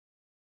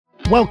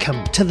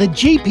Welcome to the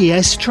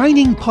GPS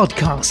Training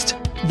Podcast,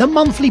 the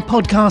monthly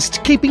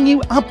podcast keeping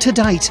you up to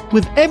date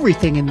with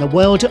everything in the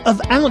world of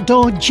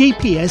outdoor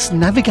GPS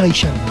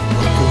navigation.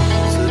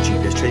 Welcome to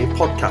the GPS Training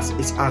Podcast.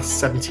 It's our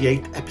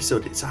 78th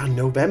episode. It's our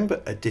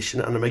November edition,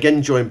 and I'm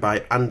again joined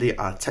by Andy,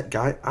 our tech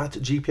guy at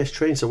GPS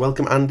Training. So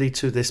welcome, Andy,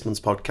 to this month's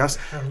podcast.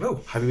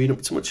 Hello. Have you been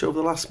up to much over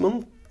the last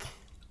month?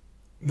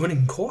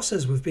 Running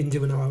courses. We've been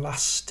doing our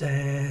last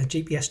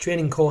GPS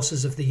training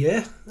courses of the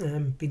year.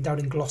 Been down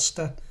in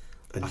Gloucester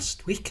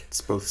last week. It's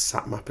both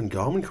SatMap and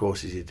Garmin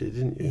courses you did,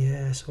 didn't you?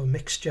 Yeah, so a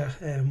mixture.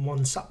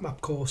 One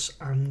SatMap course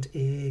and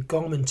a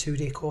Garmin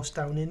 2-day course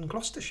down in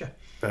Gloucestershire.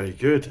 Very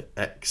good.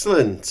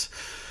 Excellent.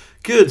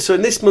 Good. So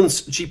in this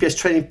month's GPS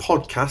Training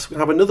Podcast, we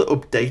have another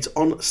update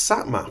on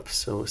SatMap.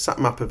 So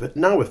SatMap have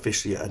now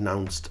officially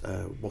announced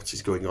what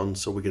is going on,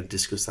 so we're going to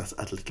discuss that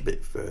at a little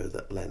bit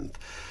further length.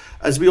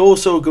 As we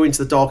also go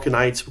into the darker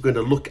nights, we're going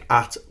to look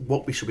at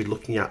what we should be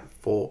looking at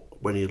for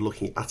when you're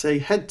looking at a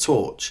head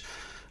torch.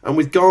 And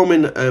with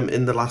Garmin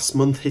in the last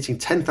month hitting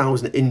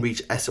 10,000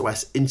 InReach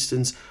SOS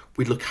incidents,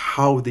 we look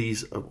how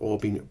these have all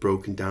been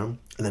broken down.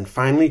 And then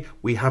finally,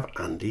 we have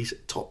Andy's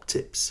top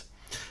tips.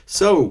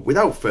 So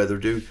without further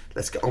ado,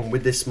 let's get on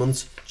with this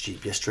month's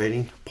GPS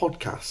Training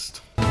Podcast.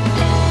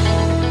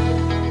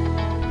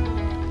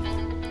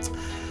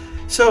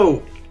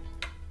 So,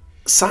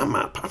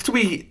 SatMap, after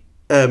we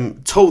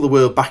told the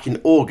world back in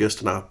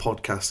August on our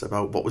podcast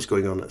about what was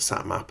going on at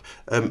SatMap,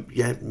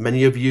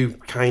 many of you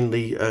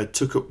kindly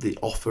took up the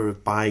offer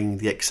of buying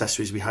the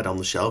accessories we had on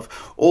the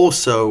shelf.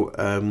 Also,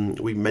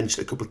 we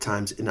mentioned a couple of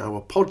times in our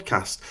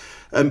podcast.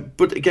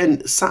 But again,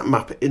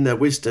 SatMap, in their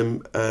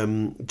wisdom,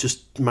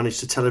 just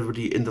managed to tell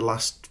everybody in the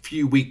last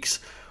few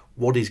weeks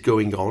what is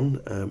going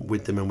on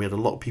with them, and we had a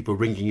lot of people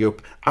ringing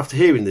up after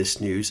hearing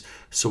this news.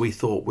 So we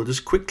thought we'll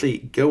just quickly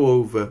go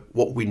over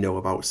what we know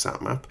about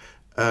SatMap.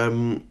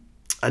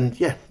 And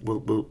yeah,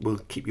 we'll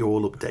keep you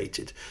all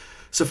updated.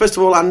 So first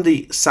of all,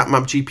 Andy,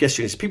 SatMap GPS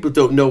units. People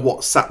don't know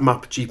what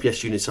SatMap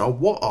GPS units are.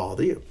 What are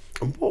they?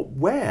 And what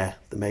were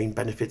the main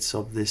benefits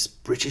of this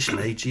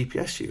British-made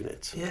GPS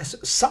unit? Yes,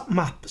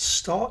 SatMap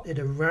started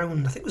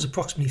around, I think it was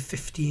approximately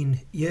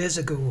 15 years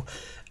ago,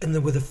 and they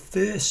were the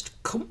first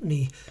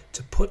company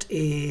to put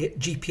a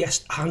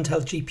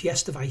handheld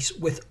GPS device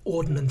with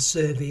Ordnance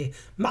Survey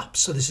maps.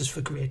 So this is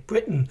for Great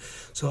Britain.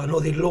 So I know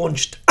they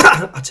launched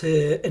at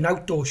an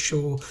outdoor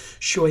show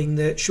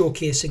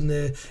showcasing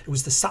it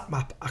was the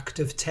SatMap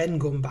Active 10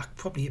 going back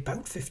probably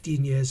about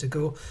 15 years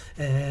ago.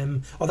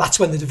 Or that's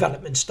when the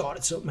development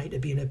started, so it might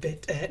have been a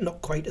bit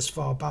not quite as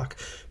far back.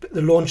 But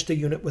they launched a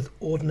unit with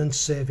Ordnance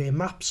Survey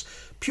maps,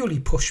 purely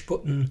push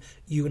button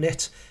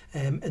unit.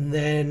 And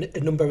then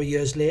a number of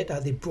years later,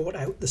 they brought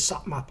out the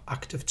SatMap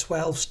Active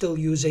 12, still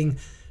using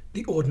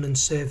the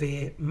Ordnance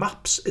Survey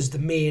maps as the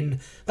main.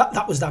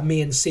 That was their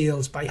main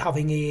sales, by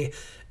having a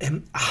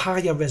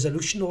higher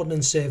resolution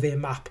Ordnance Survey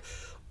map.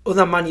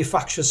 Other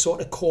manufacturers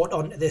sort of caught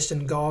onto this,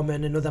 and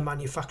Garmin and other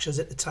manufacturers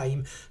at the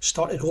time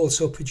started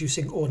also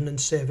producing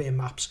Ordnance Survey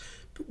maps.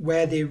 But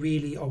where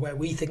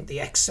we think they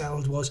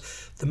excelled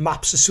was the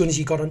maps. As soon as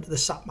you got onto the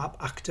SatMap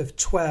Active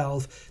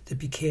 12, they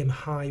became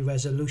high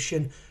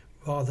resolution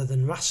rather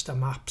than raster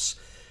maps.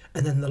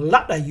 And then the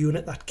latter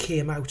unit that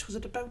came out, was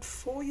it about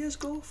 4 years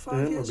ago,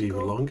 5 years ago?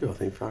 Even longer, I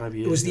think 5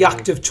 years. It was the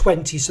Active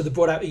 20, so they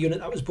brought out a unit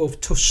that was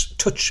both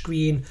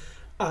touchscreen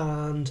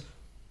and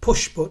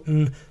push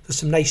button. There's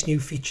some nice new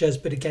features,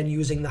 but again,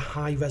 using the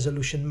high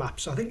resolution map.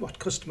 So I think what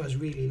customers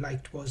really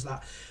liked was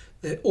that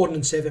the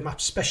Ordnance Survey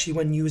maps, especially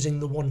when using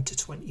the 1 to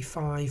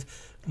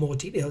 25 more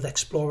detailed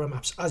Explorer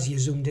maps, as you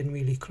zoomed in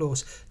really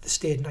close, they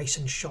stayed nice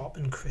and sharp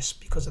and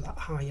crisp because of that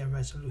higher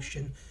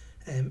resolution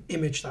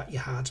image that you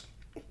had.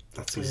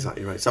 That's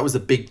exactly right. So that was the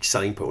big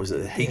selling point,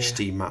 wasn't it? The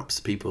HD maps.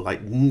 People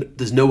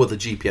there's no other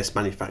GPS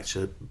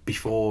manufacturer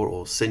before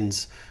or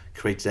since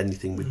created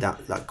anything with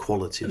that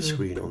quality of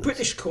screen on it.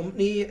 British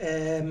company.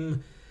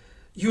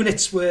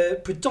 Units were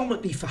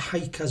predominantly for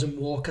hikers and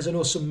walkers. I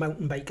know some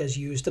mountain bikers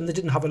used them. They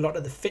didn't have a lot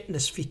of the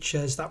fitness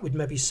features that we'd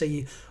maybe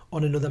see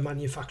on another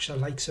manufacturer,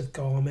 likes of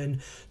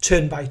Garmin,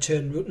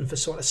 turn-by-turn routing for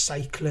sort of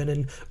cycling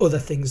and other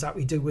things that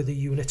we do with the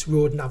units,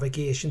 road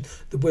navigation.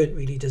 They weren't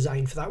really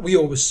designed for that. We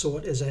always saw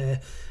it as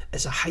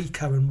a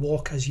hiker and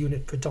walkers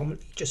unit,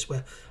 predominantly just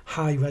with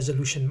high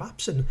resolution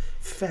maps and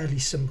fairly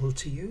simple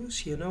to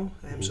use,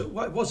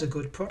 So it was a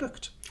good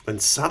product. And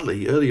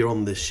sadly, earlier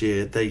on this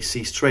year, they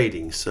ceased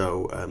trading,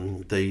 so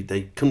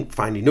they couldn't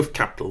find enough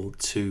capital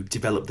to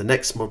develop the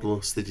next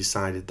model, so they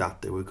decided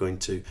that they were going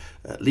to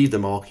leave the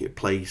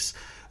marketplace.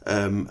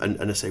 And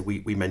I say,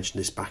 we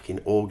mentioned this back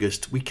in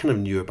August. We kind of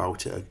knew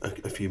about it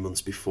a few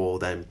months before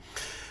then.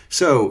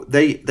 So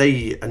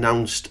they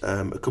announced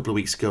a couple of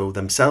weeks ago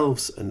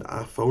themselves, and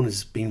our phone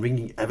has been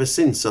ringing ever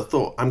since. So I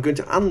thought I'm going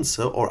to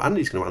answer, or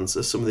Andy's going to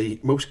answer, some of the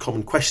most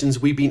common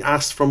questions we've been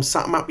asked from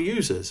SatMap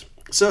users.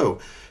 So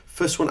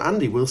First one,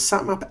 Andy, will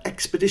SatMap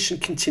Expedition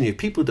continue?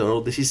 People don't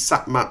know this is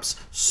SatMap's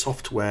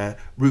software,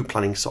 route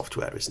planning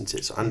software, isn't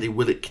it? So, Andy,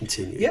 will it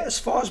continue? Yeah, as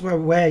far as we're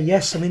aware,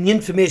 yes. I mean, the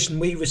information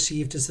we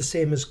received is the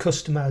same as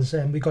customers.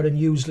 We got a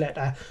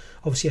newsletter,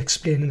 obviously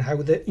explaining how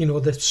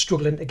they're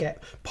struggling to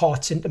get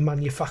parts into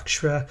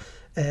manufacturer,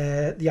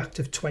 the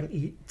Active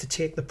 20 to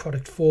take the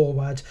product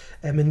forward.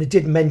 And they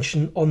did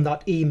mention on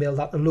that email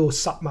that the Low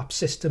SatMap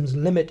Systems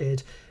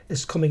Limited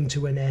is coming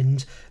to an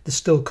end. There's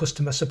still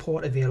customer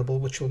support available,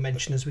 which we'll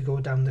mention as we go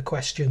down the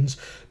questions.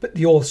 But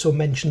they also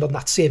mentioned on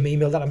that same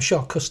email that I'm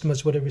sure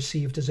customers would have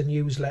received as a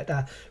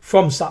newsletter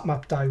from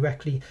SatMap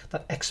directly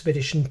that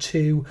Expedition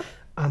 2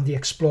 and the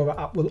Explorer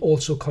app will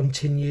also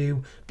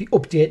continue, be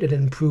updated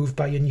and improved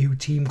by a new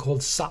team called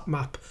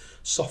SatMap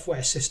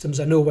Software Systems.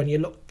 I know when you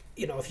look,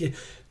 if you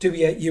do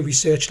your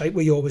research like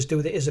we always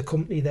do, there is a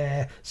company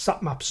there,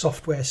 SatMap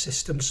Software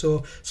Systems.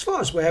 So as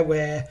far as we're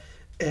aware,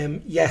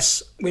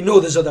 yes, we know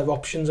there's other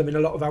options. I mean,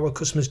 a lot of our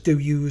customers do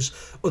use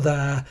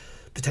other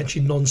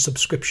potentially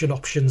non-subscription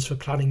options for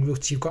planning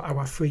routes. You've got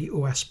our free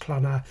OS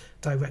planner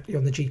directly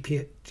on the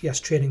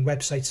GPS training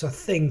website. So I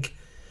think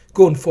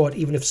going forward,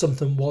 even if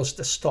something was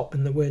to stop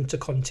and they weren't to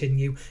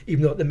continue,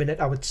 even though at the minute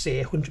I would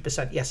say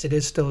 100% yes, it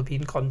is still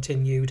being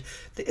continued,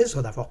 there is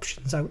other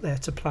options out there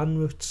to plan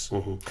routes.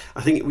 Mm-hmm.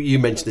 I think you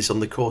mentioned this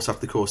on the course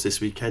after the course this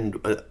weekend.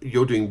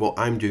 You're doing what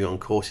I'm doing on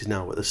courses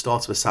now. At the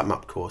start of a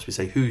SatMap course, we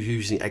say who's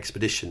using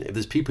Expedition. If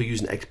there's people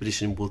using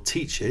Expedition, we'll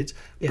teach it,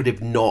 but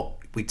if not,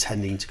 we're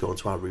tending to go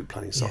into our route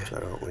planning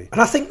software, aren't we?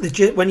 And I think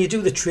when you do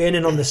the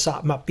training on the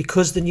SatMap,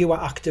 because the newer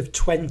Active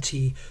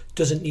 20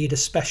 doesn't need a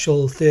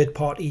special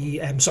third-party,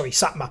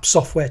 SatMap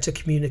software to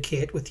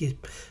communicate with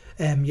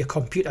your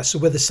computer. So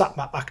with the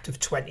SatMap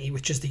Active 20,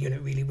 which is the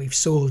unit really we've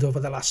sold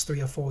over the last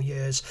 3 or 4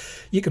 years,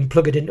 you can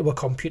plug it into a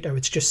computer.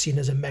 It's just seen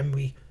as a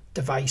memory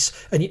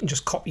device, and you can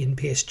just copy and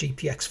paste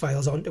GPX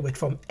files onto it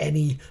from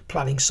any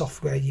planning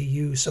software you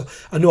use. So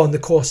I know on the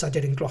course I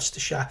did in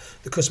Gloucestershire,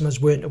 the customers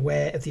weren't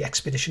aware of the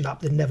Expedition app,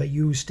 they'd never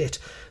used it,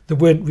 they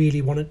weren't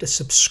really wanting to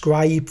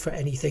subscribe for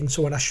anything.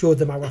 So when I showed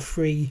them our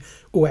free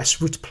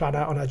OS route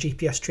planner on our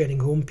GPS training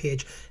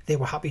homepage, they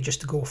were happy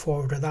just to go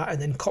forward with that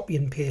and then copy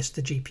and paste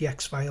the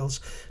GPX files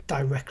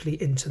directly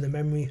into the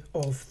memory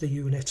of the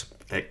unit.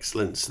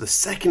 Excellent. So the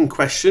second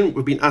question,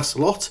 we've been asked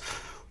a lot,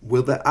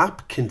 will the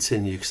app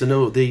continue? Because I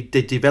know they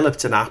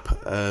developed an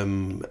app,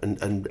 and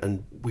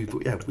we've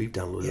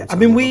downloaded it. I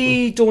mean,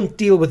 we don't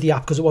deal with the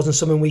app because it wasn't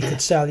something we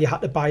could sell. You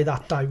had to buy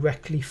that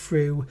directly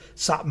through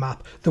SatMap.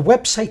 The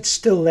website's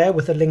still there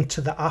with a link to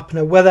the app.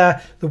 Now,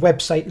 whether the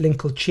website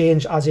link will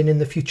change, as in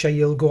the future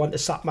you'll go onto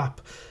SatMap,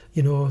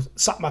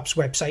 SatMap's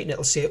website, and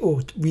it'll say,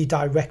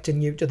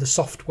 redirecting you to the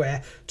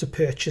software to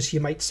purchase.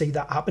 You might see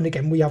that app. And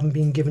again, we haven't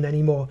been given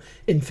any more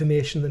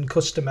information than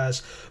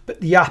customers.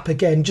 But the app,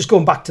 again, just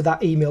going back to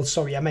that email,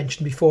 I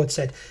mentioned before, it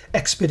said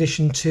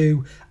Expedition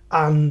 2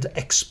 and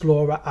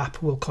Explorer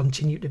app will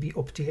continue to be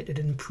updated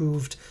and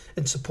improved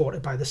and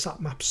supported by the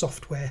SatMap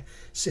software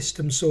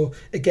system. So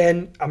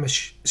again, I'm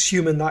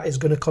assuming that is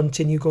going to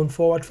continue going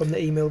forward from the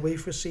email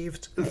we've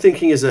received. I'm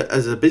thinking as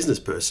a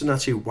business person,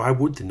 actually, why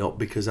would they not?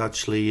 Because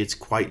actually it's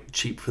quite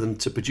cheap for them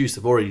to produce.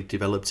 They've already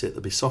developed it.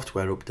 There'll be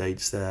software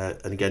updates there.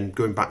 And again,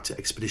 going back to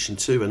Expedition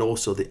 2 and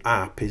also the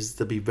app,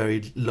 there'll be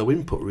very low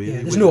input, really.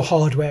 Yeah, there's no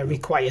hardware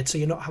required, so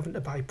you're not having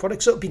to buy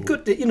products. So it'd be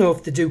good that,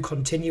 if they do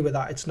continue with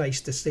that, it's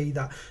nice to see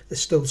that there's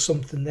still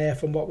something there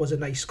from what was a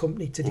nice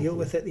company to deal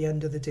with at the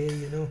end of the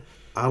day,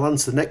 I'll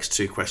answer the next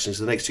two questions.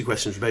 The next two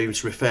questions very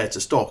much refer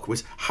to stock.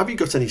 Have you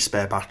got any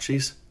spare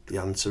batteries? The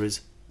answer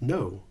is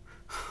no.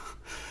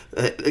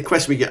 The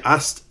question we get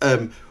asked,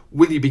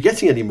 will you be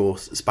getting any more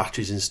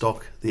batteries in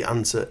stock? The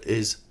answer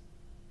is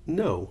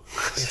no.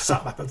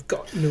 SatMap have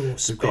got no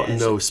spares. We've got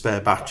no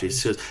spare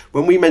batteries. So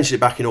when we mentioned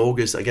it back in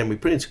August, again, we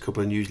put into a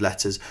couple of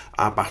newsletters,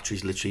 our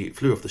batteries literally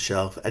flew off the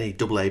shelf. Any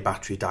AA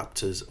battery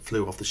adapters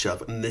flew off the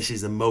shelf. And this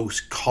is the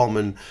most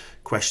common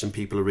question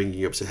people are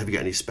ringing up, saying, have you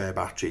got any spare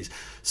batteries?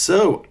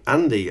 So,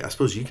 Andy, I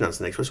suppose you can answer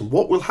the next question.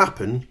 What will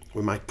happen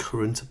when my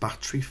current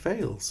battery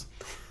fails?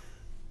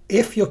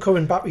 If your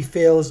current battery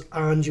fails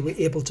and you were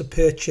able to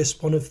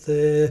purchase one of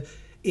the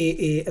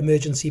AA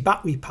emergency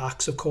battery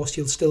packs, of course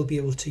you'll still be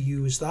able to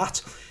use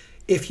that.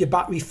 If your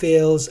battery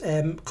fails,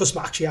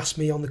 customer actually asked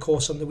me on the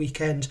course on the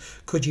weekend,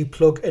 could you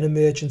plug an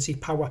emergency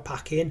power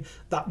pack in?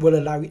 That will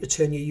allow you to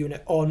turn your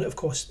unit on. Of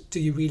course, do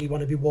you really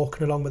want to be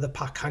walking along with a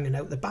pack hanging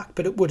out the back?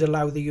 But it would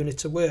allow the unit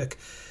to work.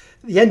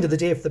 At the end of the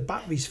day, if the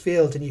battery's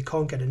failed and you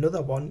can't get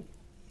another one,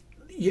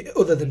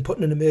 other than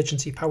putting an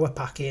emergency power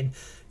pack in,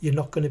 you're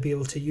not going to be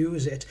able to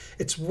use it.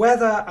 It's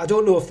whether, I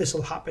don't know if this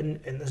will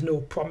happen, and there's no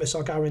promise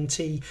or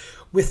guarantee,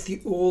 with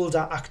the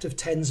older Active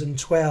 10s and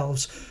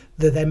 12s,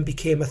 there then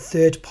became a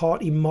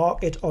third-party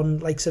market on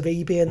likes of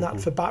eBay and that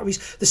for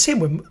batteries. The same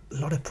with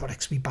a lot of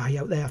products we buy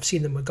out there. I've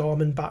seen them with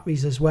Garmin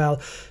batteries as well.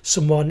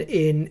 Someone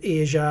in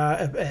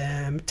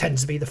Asia,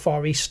 tends to be the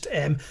Far East,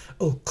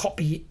 will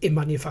copy a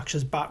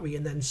manufacturer's battery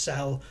and then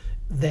sell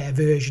their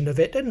version of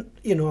it. And,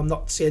 you know, I'm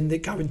not saying they're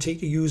guaranteed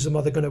to use them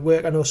or they're going to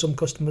work. I know some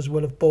customers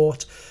will have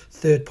bought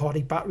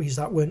third-party batteries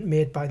that weren't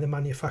made by the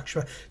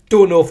manufacturer.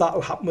 Don't know if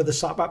that'll happen with the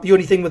SatMap. The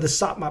only thing with the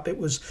SatMap, it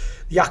was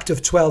the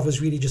Active 12 was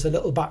really just a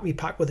little battery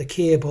pack with a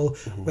cable,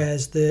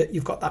 whereas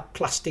you've got that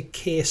plastic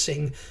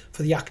casing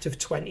for the Active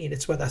 20, and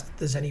it's whether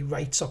there's any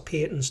rights or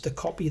patents to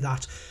copy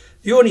that.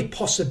 The only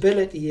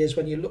possibility is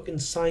when you look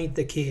inside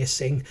the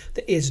casing,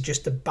 there is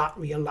just a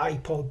battery, a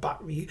LiPo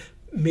battery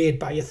made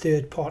by a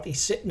third party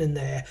sitting in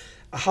there.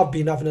 I have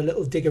been having a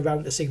little dig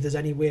around to see if there's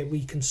any way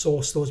we can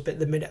source those, but at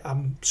the minute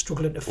I'm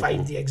struggling to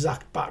find the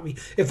exact battery.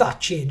 If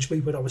that changed, we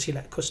would obviously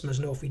let customers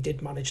know if we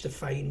did manage to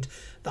find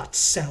that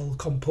cell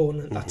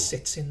component that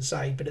sits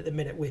inside, but at the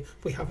minute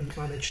we haven't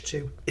managed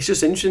to. It's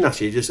just interesting,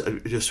 actually.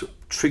 It just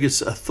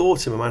triggers a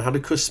thought in my mind. I had a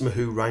customer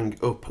who rang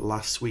up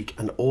last week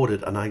and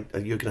ordered,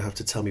 and you're going to have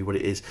to tell me what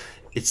it is.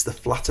 It's the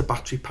flatter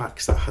battery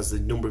packs that has the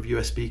number of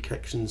USB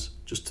connections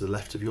just to the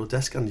left of your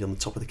desk, Andy, on the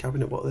top of the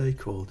cabinet. What are they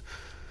called?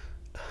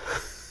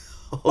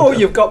 Oh,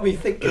 you've got me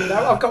thinking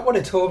now. I've got one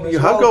at home as well. You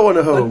have got one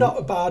at home. They're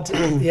not bad.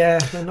 Yeah.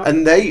 They're not.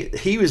 And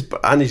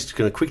Andy's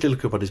going to quickly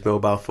look up on his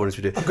mobile phone as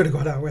we do. I'm going to go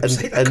on our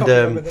website.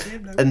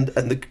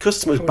 And the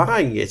customer was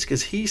buying it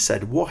because he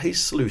said what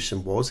his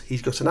solution was.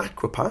 He's got an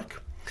Aqua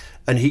Pack,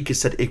 and he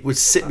said it would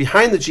sit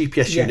behind the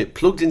GPS unit,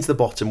 plugged into the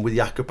bottom with the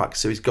Aqua Pack.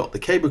 So he's got the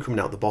cable coming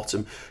out the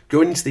bottom,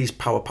 going into these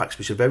power packs,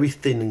 which are very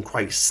thin and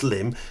quite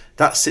slim.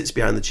 That sits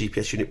behind the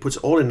GPS unit, puts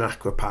it all in an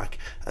Aqua Pack,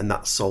 and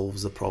that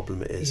solves the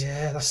problem. It is.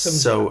 Yeah, that's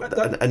so.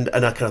 And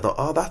I kind of thought,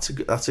 oh, that's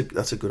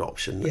a good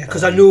option. Yeah,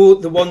 because I know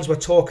the ones we're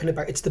talking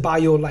about. It's the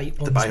BioLite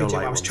ones.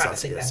 I was trying to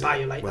think that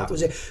BioLite. That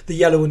was it. The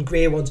yellow and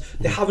grey ones.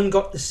 They haven't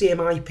got the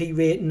same IP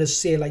rating as,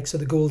 say, like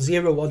the Gold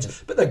Zero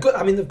ones, but they're good.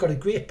 I mean, they've got a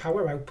great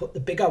power output. The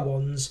bigger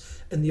ones,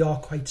 and they are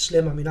quite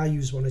slim. I mean, I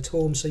use one at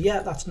home, so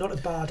yeah, that's not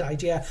a bad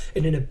idea.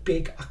 And in a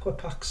big Aqua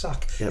Pack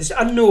sack,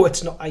 I know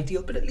it's not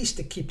ideal, but at least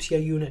it keeps your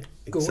unit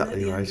going.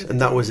 Exactly right. And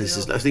that was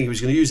his. I think he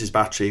was going to use his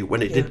battery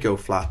when it did go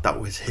flat. That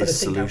was his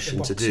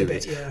solution to do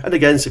it. And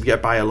again, so if you get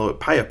a BioLite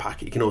power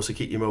pack, you can also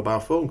keep your mobile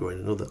phone going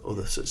and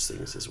other such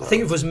things as well. I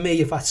think if it was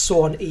me, if I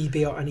saw on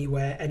eBay or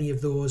anywhere any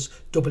of those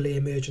AA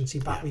emergency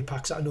battery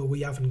packs that I know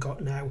we haven't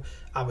got now,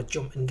 I would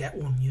jump and get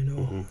one. You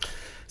know.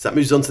 So that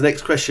moves on to the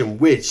next question,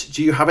 which,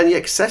 do you have any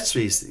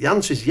accessories? The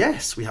answer is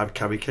yes. We have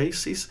carry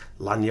cases,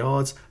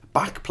 lanyards,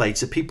 back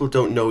plates. If people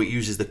don't know, it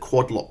uses the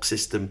quad lock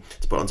system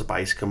to put onto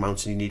bicycle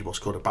mounts, and you need what's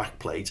called a back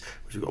plate,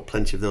 which we've got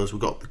plenty of those.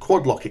 We've got the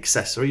quad lock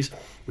accessories,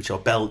 which are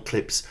belt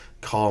clips,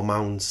 car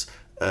mounts,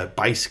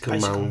 bicycle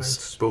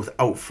mounts, both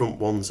out front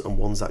ones and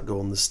ones that go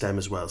on the stem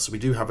as well. So we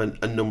do have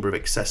a number of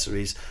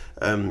accessories.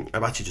 I've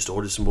actually just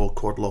ordered some more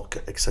quad lock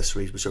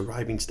accessories, which are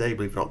arriving today,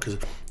 believe it or not, because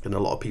a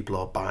lot of people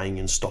are buying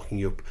and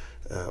stocking up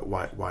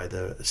why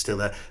they're still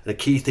there. And the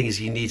key thing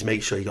is you need to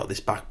make sure you got this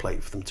back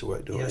plate for them to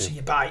work. So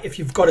you buy, if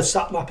you've got a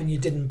SatMap and you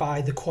didn't buy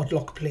the quad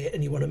lock plate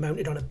and you want to mount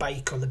it on a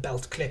bike or the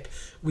belt clip,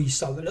 we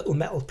sell the little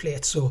metal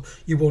plate, so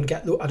you won't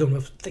get those. I don't know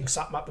if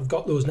SatMap have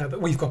got those now,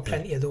 but we've got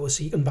plenty of those,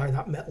 so you can buy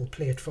that metal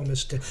plate from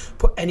us to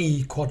put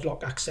any quad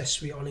lock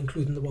accessory on,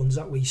 including the ones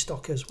that we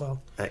stock as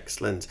well.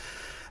 Excellent.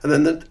 And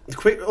then the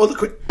other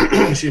quick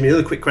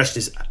question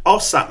is: are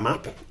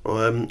SatMap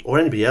or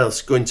anybody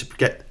else going to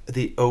get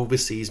the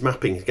overseas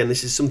mapping? Again,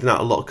 this is something that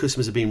a lot of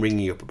customers have been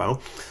ringing up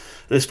about.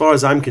 And as far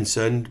as I'm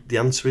concerned, the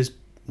answer is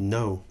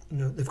no.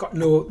 No, they've got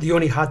no. They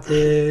only had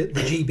the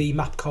GB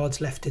map cards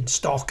left in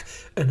stock,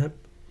 and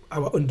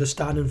our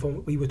understanding from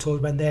what we were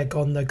told, when they're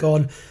gone, they're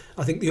gone.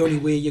 I think the only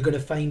way you're going to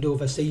find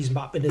overseas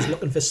mapping is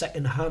looking for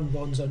second-hand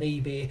ones on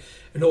eBay,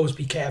 and always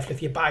be careful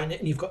if you're buying it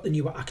and you've got the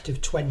newer Active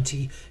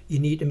 20, you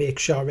need to make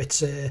sure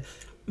it's a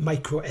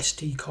micro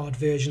SD card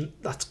version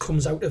that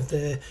comes out of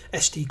the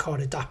SD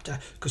card adapter,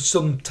 because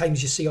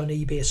sometimes you see on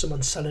eBay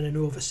someone selling an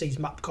overseas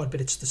map card,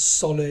 but it's the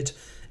solid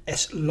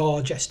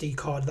large SD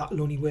card that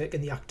will only work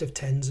in the Active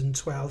 10s and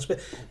 12s. But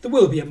there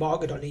will be a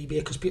market on eBay,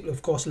 because people,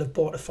 of course, will have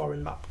bought a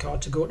foreign map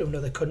card to go to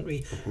another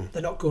country.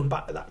 They're not going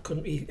back to that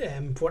country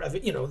for whatever,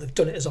 they've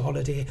done it as a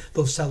holiday.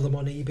 They'll sell them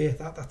on eBay.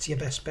 That's your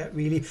best bet,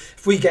 really.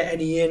 If we get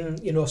any in,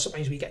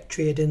 sometimes we get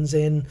trade-ins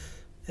in.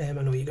 I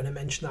know you're going to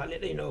mention that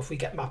later. If we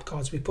get map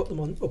cards, we put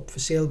them up for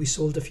sale. We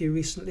sold a few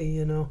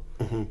recently.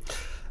 The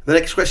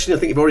next question, I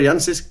think you've already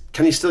answered, is: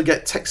 can you still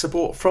get tech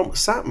support from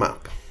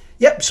SatMap?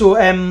 Yep, so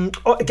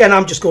again,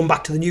 I'm just going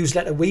back to the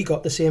newsletter we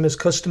got, the same as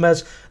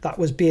customers. That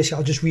was basically,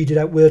 I'll just read it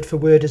out word for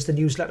word as the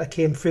newsletter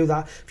came through,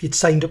 that if you'd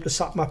signed up to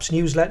SatMap's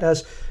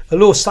newsletters: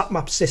 although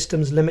SatMap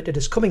Systems Limited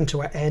is coming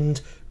to an end,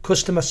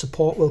 customer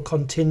support will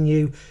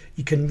continue.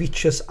 You can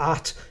reach us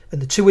at,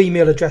 and the two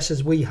email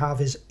addresses we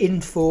have is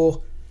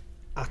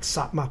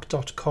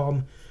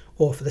info@satmap.com,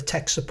 or for the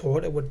tech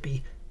support, it would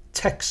be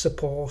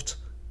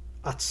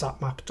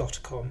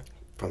techsupport@satmap.com.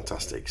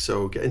 Fantastic.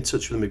 So get in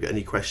touch with them if you've got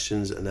any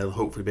questions, and they'll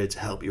hopefully be able to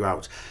help you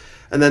out.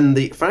 And then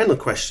the final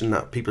question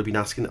that people have been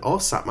asking: are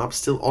SatMap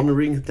still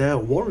honouring their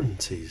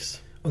warranties?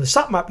 Well, the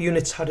SatMap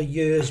units had a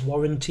year's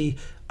warranty,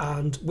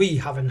 and we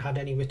haven't had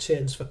any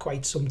returns for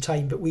quite some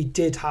time, but we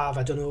did have,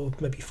 I don't know,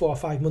 maybe 4 or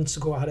 5 months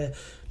ago, I had a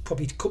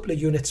probably a couple of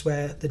units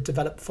where they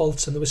developed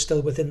faults and they were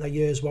still within their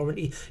year's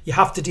warranty. You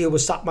have to deal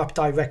with SatMap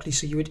directly,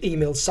 so you would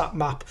email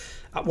SatMap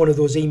at one of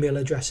those email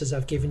addresses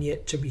I've given you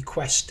to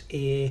request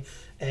a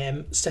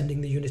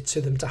sending the unit to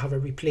them to have a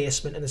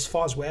replacement. And as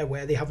far as we're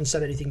aware, they haven't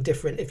said anything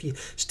different. If you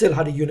still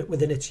had a unit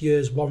within its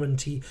year's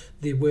warranty,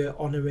 they were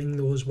honouring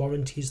those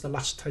warranties the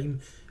last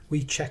time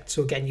we checked.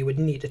 So again, you would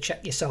need to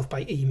check yourself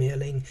by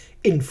emailing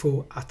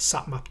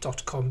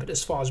info@satmap.com. But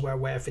as far as we're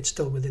aware, if it's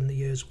still within the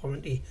year's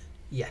warranty,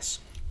 yes.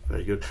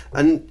 Very good.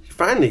 And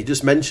finally,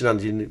 just mention,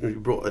 Andy, you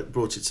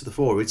brought it to the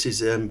fore, which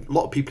is a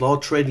lot of people are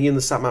trading in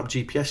the SatMap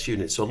GPS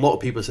unit. So a lot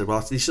of people said, well,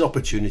 this is an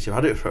opportunity. I've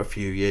had it for a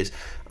few years.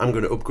 I'm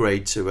going to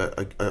upgrade to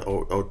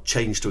or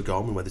change to a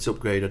Garmin. Whether it's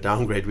upgrade or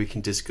downgrade, we can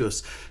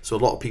discuss. So a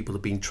lot of people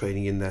have been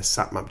trading in their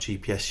SatMap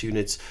GPS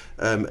units.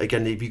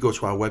 Again, if you go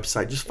to our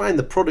website, just find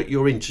the product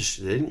you're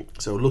interested in.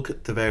 So look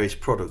at the various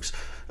products.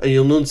 And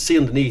you'll see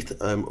underneath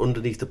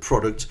the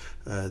product,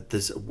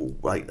 there's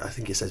like I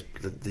think it says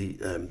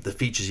the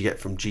features you get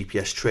from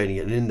GPS training,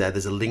 and in there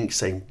there's a link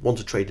saying want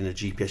to trade in a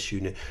GPS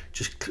unit.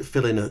 Just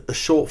fill in a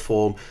short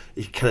form.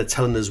 You're kind of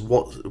telling us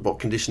what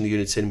condition the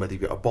unit's in, whether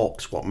you've got a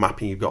box, what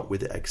mapping you've got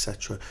with it,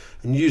 etc.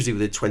 And usually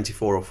within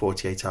 24 or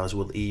 48 hours,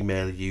 we'll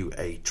email you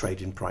a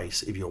trade-in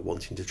price if you're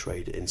wanting to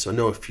trade it in. So I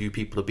know a few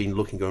people have been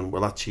looking, going,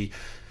 well, actually,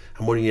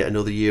 I'm wanting to get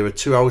another year or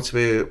two out of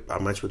it. I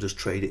might as well just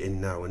trade it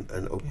in now and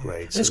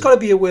upgrade. And it's got to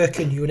be a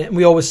working unit. And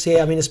we always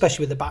say, I mean,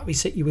 especially with the battery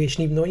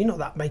situation, even though,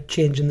 that might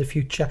change in the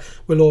future,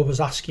 we'll always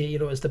ask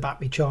you, is the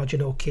battery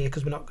charging okay?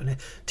 Because we're not going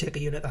to take a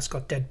unit that's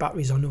got dead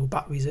batteries or no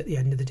batteries at the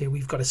end of the day.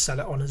 We've got to sell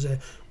it on as a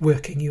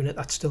working unit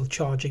that's still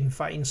charging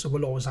fine. So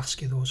we'll always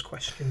ask you those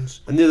questions.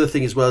 And the other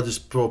thing as well,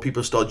 just before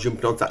people start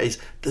jumping on that, is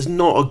there's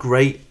not a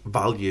great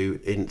value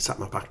in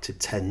SatMap Active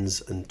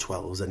 10s and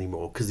 12s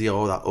anymore because they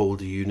are that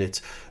older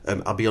unit.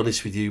 I'll be honest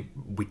with you,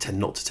 we tend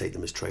not to take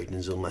them as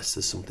trade-ins unless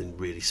there's something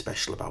really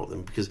special about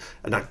them, because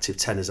an Active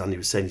 10, as Andy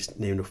was saying, is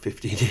near enough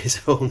 15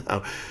 years old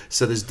now,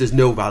 so there's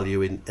no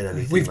value in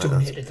anything. We've like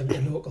donated that.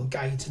 them to local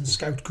guides and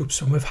scout groups,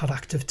 and we've had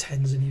Active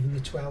 10s and even the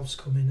 12s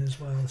come in as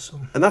well. So,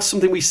 and that's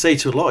something we say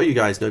to a lot of you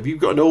guys. Now, if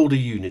you've got an older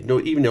unit,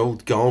 even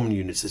old Garmin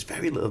units, there's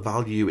very little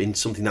value in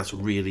something that's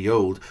really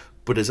old.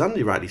 But as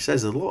Andy rightly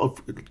says, there's a lot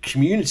of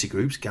community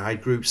groups,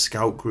 guide groups,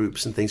 scout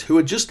groups and things who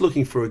are just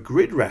looking for a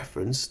grid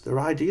reference. They're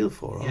ideal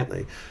for, aren't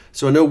they?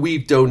 So I know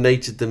we've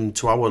donated them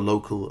to our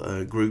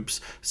local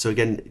groups. So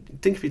again,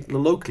 think of it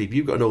locally. If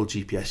you've got an old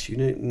GPS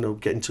unit,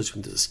 get in touch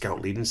with the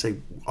scout leader and say,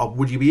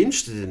 would you be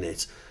interested in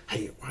it?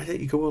 Hey, why don't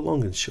you go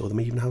along and show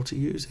them even how to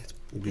use it?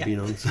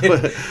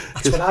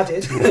 That's what I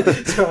did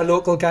to our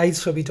local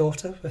guides for my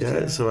daughter.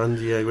 But, so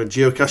Andy went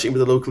geocaching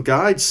with the local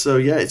guides. So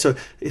so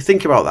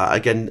think about that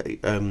again.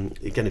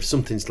 If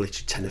something's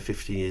literally 10 or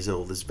 15 years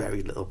old, there's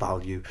very little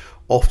value.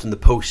 Often the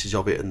postage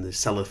of it and the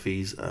seller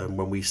fees,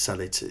 when we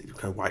sell it, it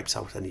kind of wipes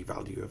out any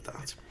value of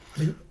that.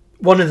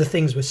 One of the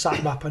things with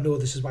SatMap, I know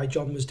this is why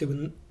John was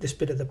doing this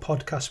bit of the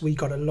podcast, we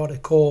got a lot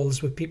of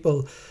calls with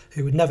people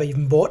who had never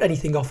even bought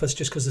anything off us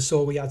just because they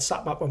saw we had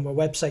SatMap on our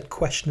website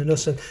questioning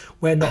us, and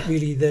we're not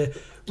really we've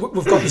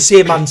got the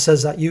same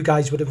answers that you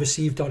guys would have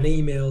received on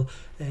email.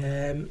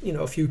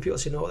 A few people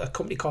say, no, that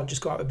company can't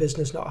just go out of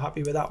business, not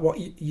happy with that. What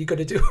are you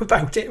going to do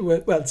about it?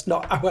 Well, it's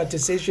not our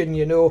decision,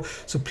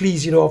 So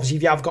please, obviously,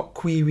 if you have got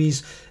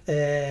queries,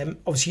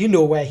 obviously,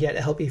 we're here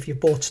to help you. If you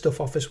bought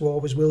stuff off us, we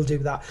always will do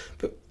that.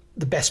 But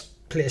the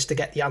best place to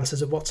get the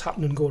answers of what's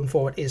happening going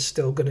forward is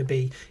still going to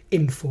be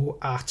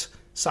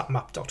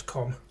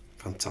info@satmap.com.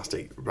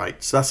 Fantastic.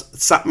 Right, so that's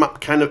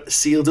SatMap kind of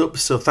sealed up.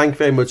 So thank you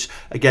very much.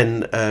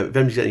 Again, if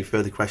anybody's got any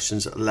further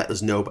questions, let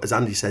us know. But as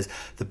Andy says,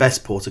 the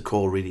best port of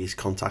call really is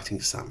contacting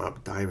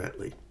SatMap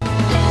directly.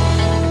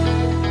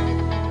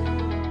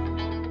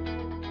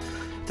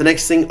 The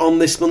next thing on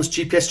this month's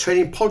GPS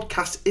training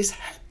podcast is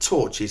head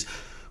torches.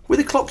 With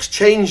the clocks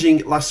changing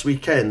last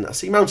weekend, I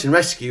see Mountain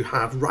Rescue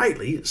have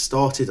rightly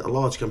started a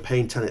large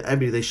campaign telling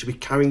everybody they should be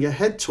carrying a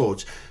head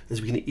torch,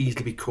 as we can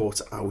easily be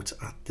caught out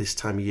at this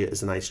time of year as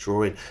the night's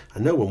drawing. I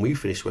know when we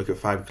finished work at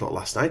 5 o'clock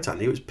last night,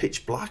 Andy, it was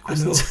pitch black,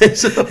 wasn't it?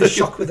 So,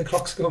 shock with the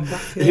clocks going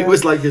back. Yeah. It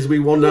was like as we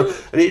wander,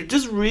 and it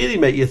just really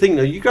make you think.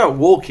 Now, you go out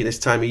walking this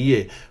time of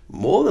year,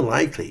 more than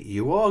likely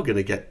you are going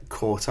to get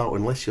caught out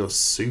unless you're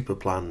super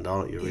planned,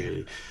 aren't you?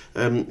 Really.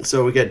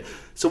 So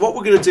what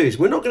we're going to do is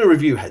we're not going to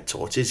review head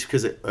torches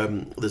because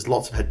there's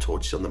lots of head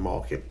torches on the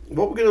market.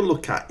 What we're going to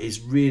look at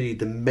is really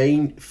the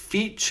main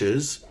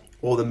features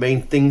or the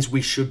main things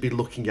we should be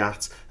looking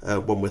at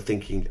when we're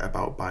thinking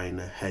about buying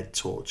a head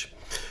torch.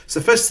 So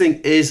the first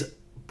thing is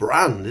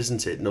brand,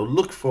 isn't it?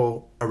 Look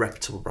for a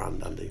reputable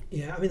brand, Andy.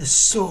 Yeah, there's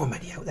so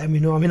many out there.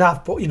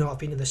 I've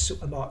been in the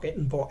supermarket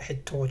and bought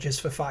head torches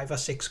for £5 or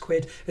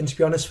 £6, and to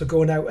be honest, for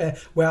going out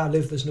where I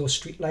live, there's no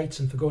street lights,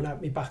 and for going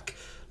out my back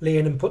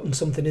lane and putting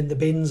something in the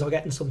bins or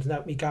getting something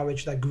out my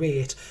garage, they're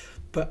great.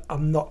 But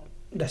I'm not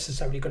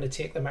necessarily going to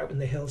take them out in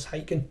the hills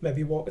hiking.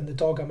 Maybe walking the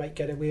dog, I might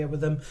get away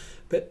with them,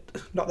 but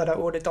not that I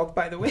own a dog,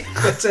 by the way.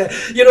 But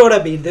you know what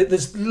I mean.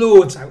 There's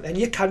loads out there,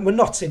 and we're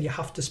not saying you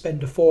have to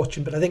spend a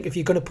fortune, but I think if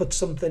you're going to put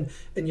something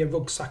in your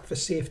rucksack for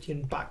safety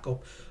and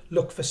backup,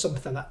 look for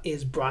something that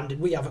is branded.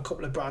 We have a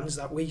couple of brands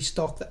that we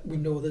stock that we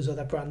know there's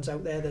other brands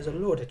out there. There's a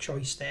load of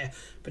choice there,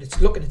 but it's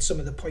looking at some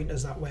of the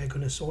pointers that we're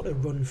going to sort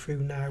of run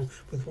through now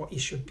with what you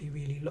should be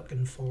really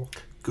looking for.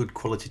 Good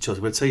quality choice.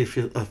 I'm going to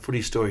tell you a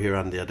funny story here,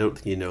 Andy. I don't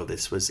think you know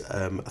this. Was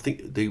I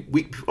think the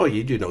week before,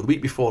 you do know, the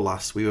week before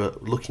last, we were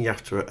looking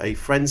after a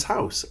friend's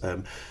house.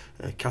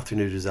 Catherine,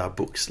 who does our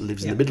books,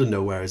 lives in the middle of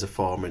nowhere as a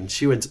farmer, and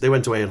they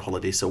went away on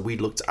holiday, so we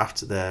looked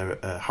after their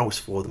house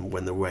for them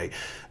when they're away.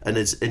 And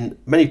as in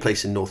many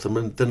places in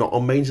Northumberland, they're not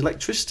on mains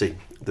electricity.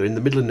 They're in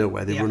the middle of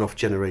nowhere. They run off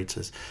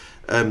generators.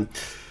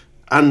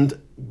 And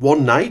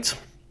one night,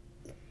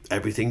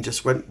 everything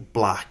just went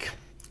black.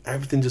 I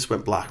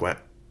went,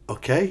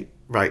 okay,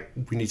 right,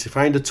 we need to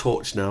find a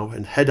torch now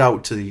and head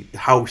out to the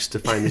house to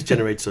find this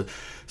generator.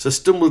 So I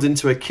stumbled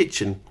into her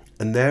kitchen,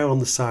 and there on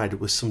the side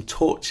was some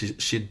torches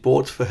she'd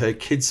bought for her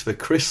kids for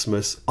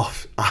Christmas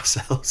off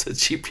ourselves at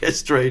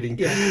GPS Trading.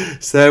 Yeah.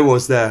 So there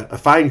was a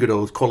fine, good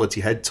old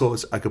quality head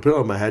torch. I could put it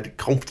on my head,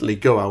 confidently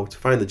go out,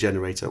 find the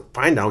generator,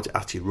 find out it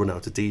actually run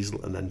out of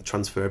diesel, and then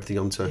transfer everything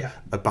onto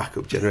a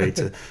backup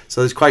generator.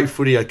 So it's quite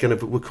funny.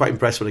 We're quite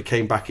impressed when I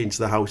came back into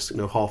the house,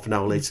 half an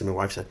hour later, and my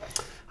wife said,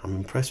 I'm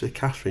impressed with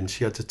Catherine.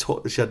 She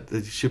bought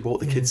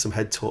the kids some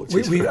head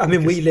torches. We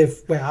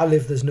live where I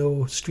live. There's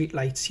no street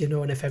lights,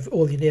 and if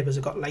all your neighbours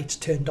have got lights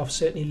turned off,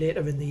 certainly later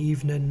in the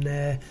evening,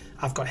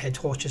 I've got head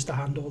torches to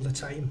hand all the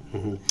time.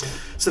 Mm-hmm.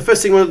 So the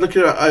first thing we're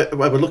looking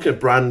at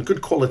brand,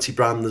 good quality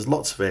brand. There's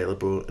lots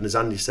available, and as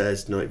Andy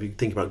says, if you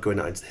think about going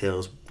out into the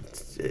hills,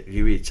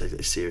 you really take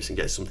it serious and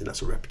get something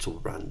that's a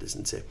reputable brand,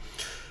 isn't it?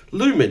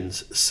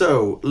 Lumens.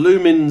 So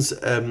lumens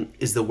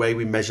is the way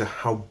we measure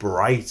how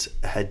bright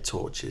a head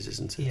torch is,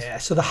 isn't it? Yeah,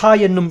 so the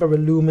higher number of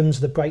lumens,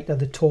 the brighter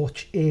the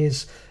torch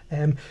is.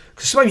 Because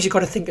sometimes you've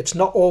got to think it's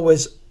not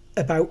always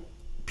about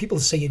people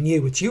seeing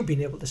you, it's you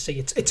being able to see.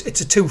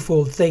 It's a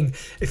twofold thing.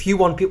 If you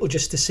want people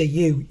just to see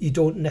you, you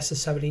don't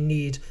necessarily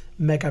need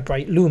mega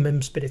bright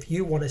lumens, but if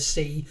you want to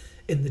see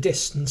in the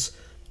distance,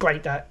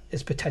 brighter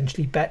is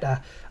potentially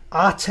better.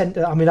 I've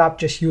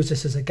just used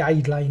this as a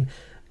guideline.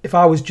 If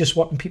I was just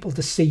wanting people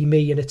to see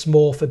me and it's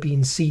more for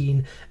being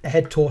seen, a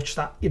head torch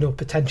that,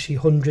 potentially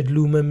 100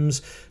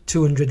 lumens,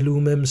 200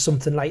 lumens,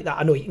 something like that.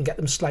 I know you can get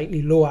them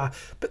slightly lower,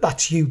 but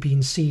that's you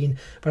being seen.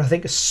 But I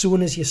think as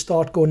soon as you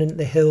start going into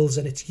the hills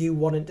and it's you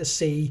wanting to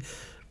see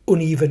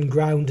uneven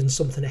ground and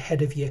something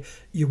ahead of you,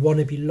 you want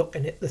to be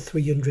looking at the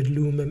 300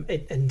 lumen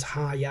and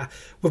higher.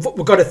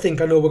 We've got to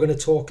think, I know we're going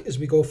to talk as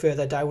we go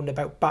further down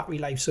about battery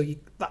life, so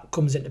that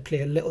comes into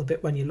play a little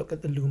bit when you look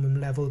at the lumen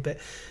level. But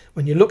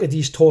when you look at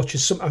these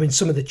torches, some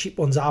of the cheap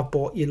ones I've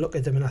bought, you look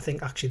at them and I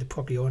think actually they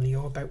probably only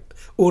are about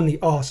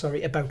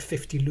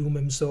 50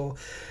 lumens. So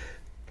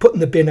putting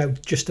the bin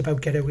out just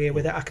about get away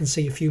with it. I can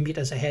see a few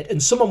metres ahead,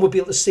 and someone would be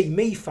able to see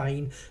me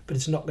fine, but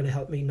it's not going to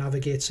help me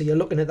navigate. So you're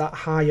looking at that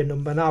higher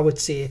number, and I would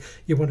say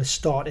you want to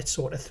start at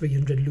sort of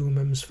 300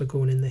 lumens for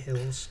going in the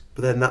hills.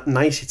 But then that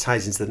nicely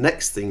ties into the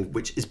next thing,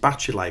 which is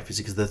battery life, is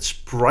because the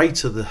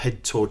brighter the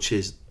head torch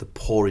is, the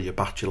poorer your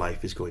battery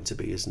life is going to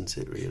be, isn't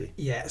it, really?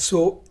 Yeah,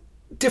 so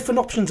different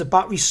options of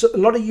batteries. So a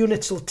lot of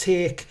units will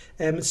take,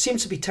 it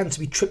seems to tend to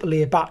be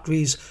AAA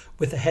batteries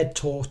with a head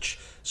torch.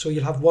 So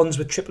you'll have ones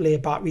with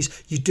AAA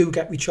batteries. You do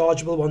get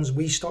rechargeable ones.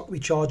 We stock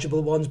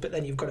rechargeable ones, but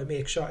then you've got to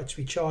make sure it's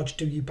recharged.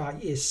 Do you buy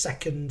a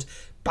second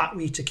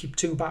battery to keep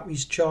two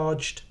batteries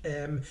charged?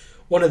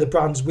 One of the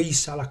brands we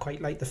sell, I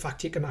quite like the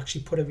fact you can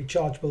actually put a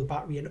rechargeable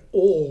battery in,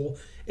 or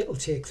it'll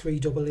take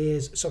three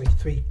AAAs,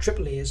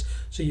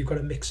 so you've got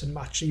to mix and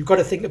match. So you've got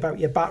to think about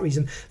your batteries,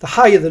 and the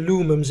higher the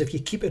lumens, if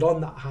you keep it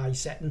on that high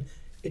setting,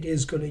 it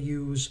is going to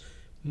use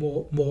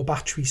more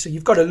battery. So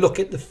you've got to look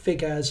at the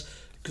figures,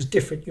 because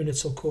different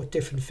units will quote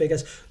different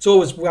figures. It's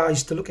always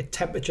wise to look at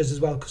temperatures as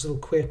well, because they'll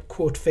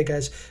quote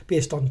figures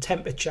based on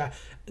temperature.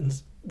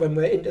 And when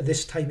we're into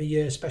this time of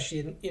year,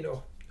 especially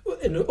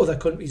in other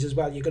countries as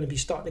well, you're going to be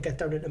starting to get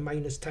down into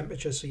minus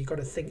temperatures. So you've got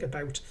to think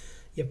about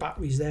your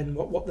batteries then,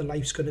 what the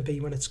life's going to be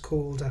when it's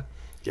colder.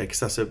 Yeah,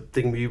 because that's a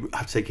thing we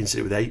have to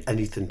consider with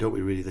anything, don't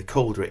we, really? The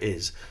colder it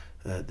is,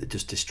 it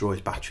just destroys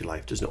battery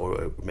life, doesn't it?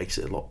 Or it makes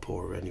it a lot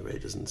poorer anyway,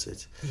 doesn't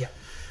it? Yeah.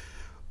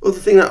 Other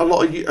thing that a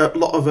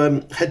lot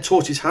of head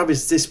torches have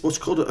is this, what's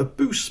called a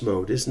boost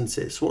mode, isn't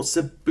it? So what's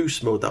the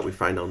boost mode that we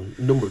find on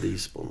a number of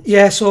these ones?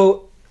 Yeah,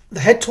 so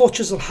the head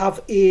torches will have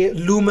a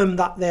lumen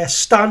that their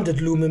standard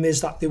lumen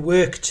is that they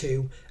work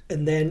to,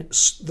 and then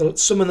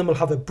some of them will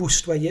have a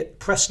boost where you're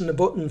pressing the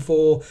button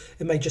for,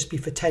 it might just be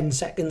for 10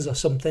 seconds or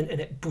something, and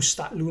it boosts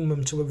that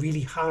lumen to a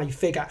really high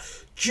figure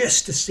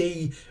just to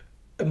see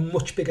a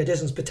much bigger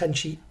distance,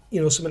 potentially,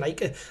 something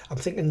like, I'm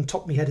thinking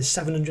top of my head is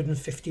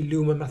 750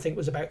 lumen, I think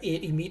was about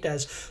 80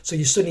 metres. So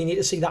you suddenly need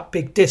to see that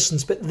big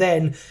distance, but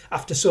then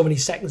after so many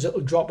seconds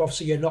it'll drop off,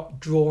 so you're not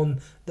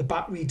drawing the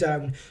battery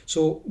down.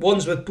 So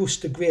ones with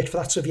boost are great for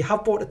that. So if you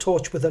have bought a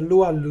torch with a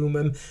lower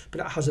lumen, but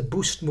it has a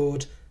boost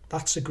mode,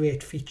 that's a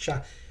great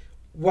feature.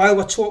 While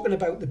we're talking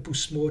about the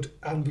boost mode,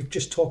 and we've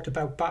just talked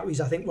about batteries,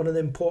 I think one of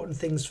the important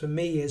things for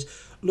me is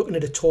looking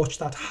at a torch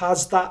that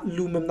has that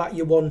lumen that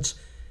you want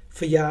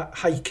for your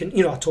hiking.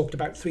 You know, I talked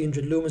about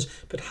 300 lumens,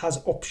 but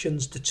has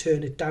options to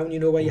turn it down, you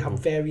know, where you have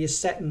various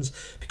settings,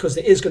 because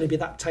there is going to be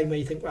that time where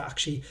you think, well,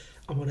 actually,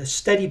 I'm on a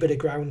steady bit of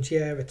ground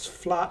here, it's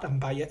flat, and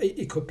by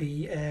it could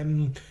be,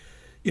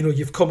 you know,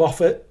 you've come off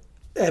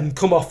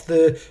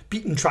the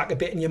beaten track a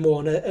bit and you're more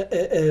on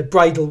a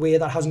bridle way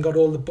that hasn't got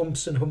all the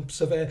bumps and humps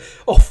of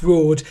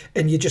off-road,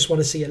 and you just want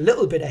to see a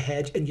little bit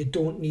ahead and you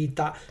don't need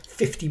that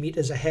 50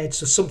 metres ahead,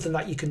 so something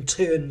that you can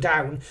turn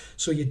down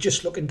so you're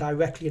just looking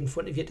directly in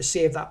front of you to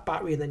save that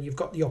battery. And then you've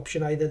got the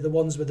option, either the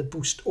ones with a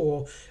boost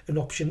or an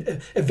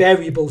option, a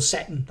variable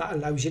setting that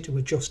allows you to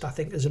adjust, I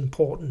think is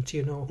important,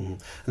 you know. And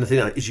the thing,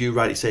 as you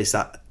rightly say, is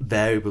that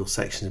variable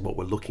section is what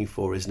we're looking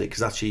for, isn't it?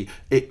 Because actually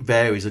it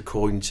varies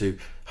according to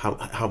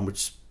how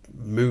much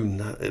moon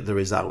there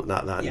is out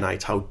that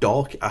night, how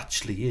dark it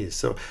actually is.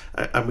 So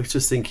I was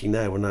just thinking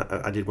there when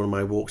I did one of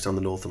my walks down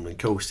the Northumberland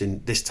coast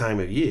in this time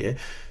of year,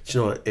 you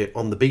know,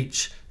 on the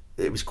beach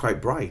it was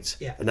quite bright,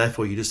 and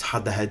therefore you just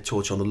had the head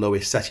torch on the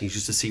lowest settings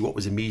just to see what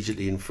was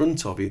immediately in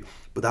front of you.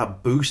 But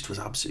that boost was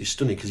absolutely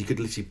stunning, because you could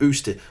literally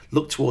boost it,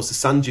 look towards the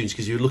sand dunes,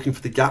 because you were looking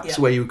for the gaps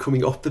where you were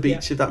coming off the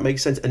beach, if that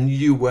makes sense, and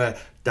you were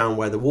down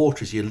where the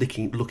water is, you're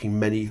looking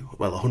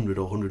 100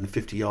 or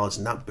 150 yards,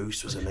 and that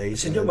boost was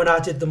amazing. So when I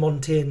did the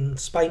Montane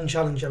Spine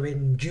Challenger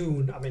in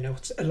June, I mean,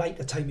 it's a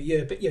lighter time of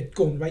year, but you're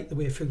going right the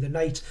way through the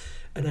night.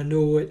 And I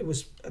know it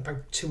was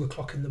about 2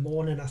 o'clock in the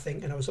morning, I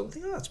think, and I was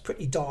thinking, oh, it's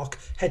pretty dark,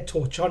 head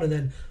torch on, and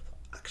then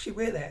actually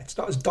wait there, it's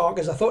not as dark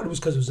as I thought it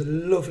was, because it was a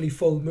lovely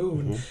full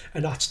moon,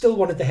 and I still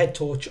wanted the head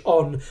torch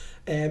on,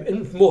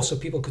 and more so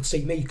people could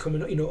see me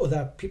coming, you know,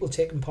 other people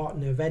taking part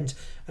in the event,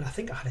 and I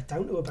think I had it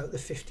down to about the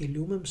 50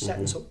 lumen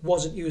setting, so it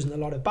wasn't using a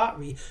lot of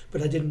battery,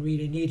 but I didn't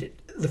really need it,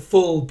 the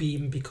full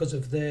beam, because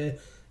of the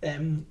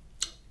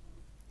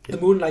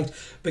moonlight.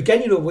 But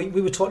again, you know,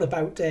 we were talking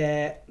about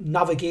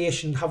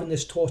navigation, having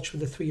this torch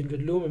with the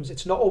 300 lumens.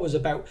 It's not always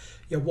about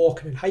you're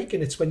walking and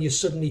hiking. It's when you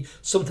suddenly,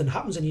 something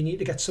happens and you need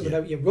to get something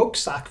out of your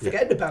rucksack.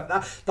 Forgetting about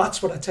that.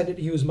 That's what I tended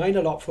to use mine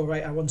a lot for.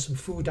 Right, I want some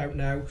food out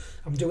now.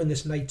 I'm doing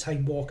this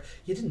nighttime walk.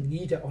 You didn't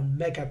need it on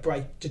mega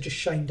bright to just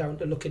shine down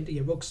to look into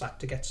your rucksack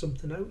to get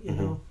something out, you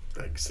know.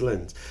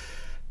 Excellent.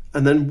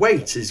 And then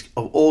weight is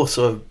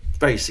also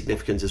very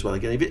significant as well.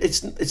 Again,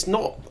 it's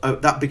not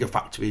that big a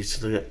factor. You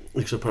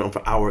can put it on for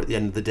an hour at the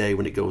end of the day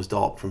when it goes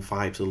dark from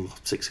 5 till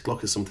 6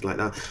 o'clock or something like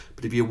that.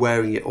 But if you're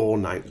wearing it all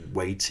night,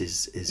 weight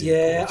is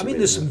important. I mean,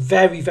 there's some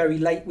very, very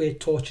lightweight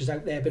torches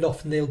out there, but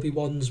often they'll be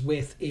ones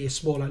with a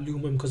smaller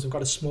lumen because they've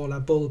got a smaller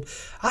bulb.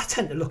 I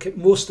tend to look at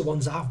most of the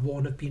ones I've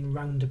worn have been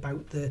around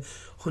about the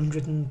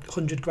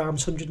 100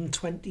 grams,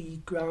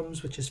 120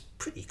 grams, which is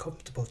pretty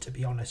comfortable, to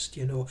be honest.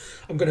 You know,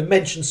 I'm going to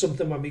mention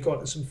something when we go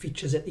into some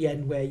features at the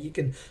end where you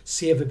can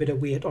save a bit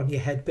of weight on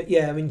your head. But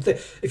yeah, I mean,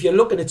 if you're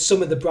looking at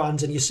some of the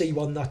brands and you see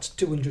one that's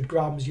 200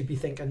 grams, you'd be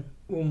thinking,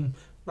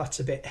 that's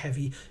a bit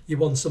heavy. You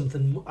want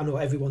something, I know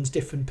everyone's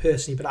different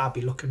personally, but I'd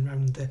be looking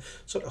around the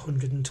sort of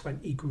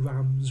 120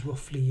 grams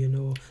roughly, you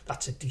know.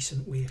 That's a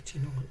decent weight,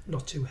 you know,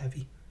 not too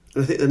heavy.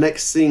 I think the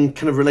next thing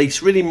kind of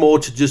relates really more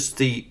to just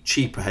the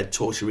cheaper head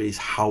torch, really, is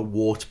how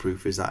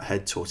waterproof is that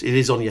head torch. It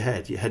is on your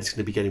head. Your head's going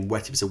to be getting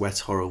wet if it's a wet,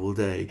 horrible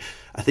day.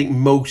 I think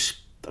most,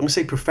 I'm going to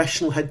say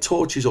professional head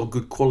torches or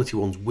good quality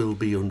ones will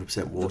be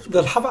 100% waterproof.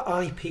 They'll have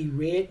an IP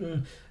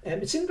rating.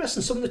 It's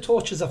interesting, some of the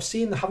torches I've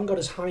seen, they haven't got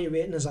as high a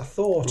rating as I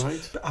thought,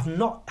 but I've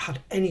not had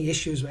any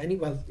issues with any,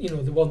 well, you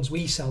know, the ones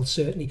we sell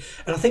certainly.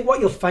 And I think what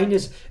you'll find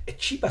is a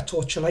cheaper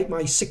torch, like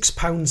my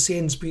 £6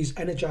 Sainsbury's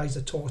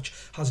Energizer torch,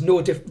 has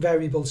no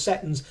variable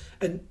settings,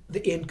 and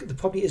there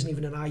probably isn't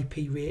even an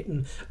IP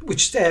rating,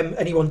 which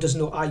anyone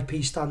doesn't know,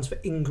 IP stands for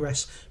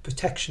Ingress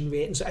Protection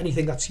Rating, so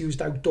anything that's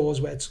used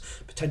outdoors where it's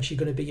potentially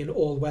going to be in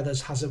all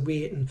weathers has a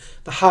rating.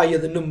 The higher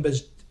the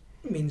numbers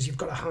means you've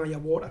got a higher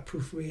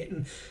waterproof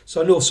rating.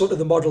 So I know sort of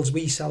the models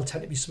we sell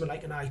tend to be something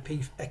like an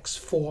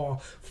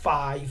IPX4,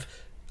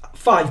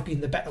 5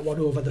 being the better one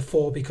over the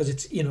 4 because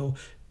it's, you know,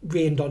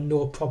 rained on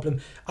no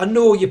problem. I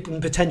know you can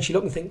potentially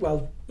look and think,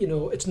 well, you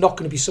know, it's not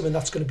going to be something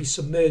that's going to be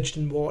submerged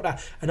in water,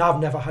 and I've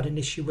never had an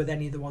issue with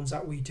any of the ones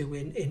that we do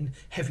in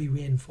heavy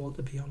rainfall,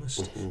 to be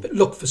honest. But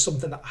look for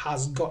something that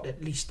has got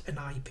at least an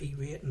IP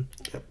rating.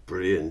 Yeah,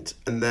 brilliant.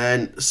 And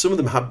then some of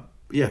them have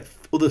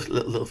other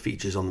little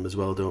features on them as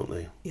well, don't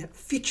they? Yeah,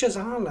 features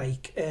are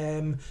like,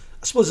 I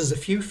suppose there's a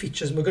few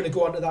features, and we're going to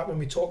go on to that when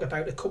we talk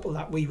about a couple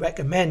that we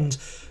recommend,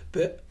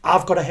 but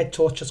I've got a head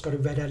torch that's got a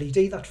red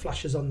LED that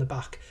flashes on the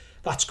back.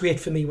 That's great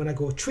for me when I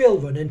go trail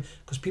running,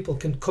 because people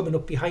can come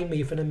up behind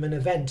me if I'm in an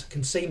event,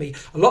 can see me.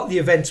 A lot of the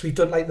events we've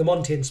done, like the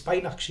Montane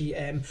Spine, actually,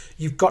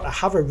 you've got to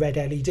have a red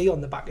LED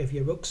on the back of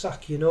your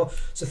rucksack, you know.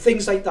 So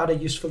things like that are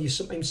useful. You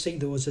sometimes see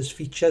those as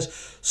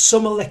features.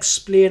 Some will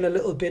explain a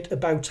little bit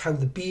about how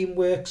the beam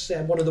works.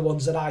 One of the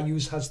ones that I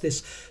use has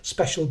this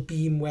special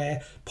beam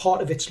where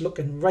part of it's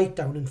looking right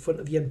down in front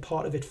of you and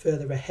part of it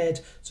further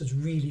ahead. So it's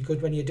really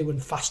good when you're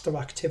doing faster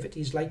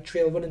activities like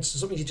trail running. So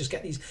sometimes you just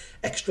get these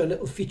extra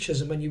little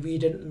features, and when you read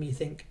into them, you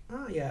think,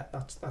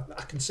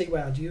 I can see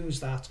where I'd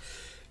use that.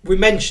 We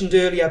mentioned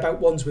earlier about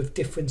ones with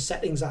different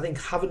settings. I think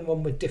having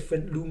one with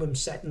different lumen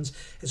settings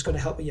is going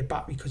to help with your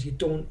battery because you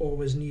don't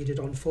always need it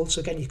on full. So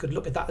again, you could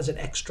look at that as an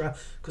extra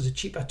because a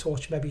cheaper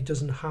torch maybe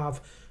doesn't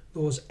have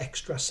those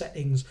extra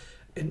settings.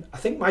 And I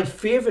think my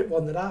favourite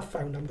one that I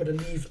found, I'm going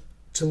to leave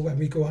till when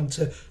we go on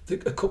to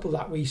a couple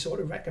that we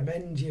sort of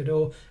recommend,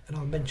 and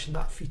I'll mention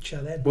that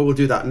feature then. Well, we'll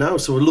do that now.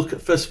 So we'll look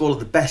at, first of all, at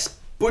the best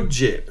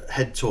budget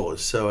head torch.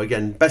 So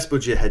again, best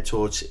budget head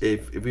torch,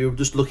 if you were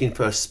just looking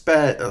for a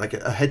spare, like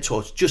a head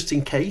torch just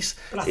in case.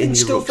 But I think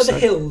still for the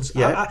hills,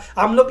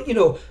 I'm looking,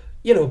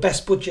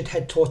 best budget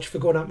head torch for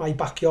going out my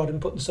backyard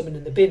and putting something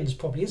in the bins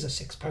probably is a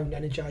 £6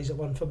 Energizer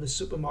one from the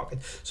supermarket.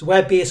 So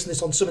we're basing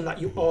this on something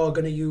that you are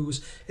going to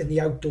use in the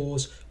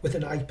outdoors with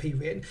an IP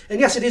rating. And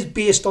yes, it is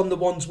based on the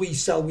ones we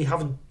sell. We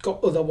haven't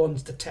got other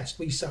ones to test.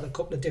 We sell a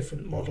couple of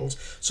different models.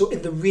 So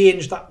in the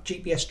range that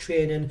GPS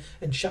Training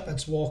and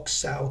Shepherd's Walk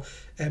sell,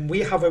 we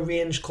have a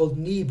range called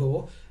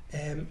Nebo.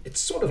 It's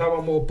sort of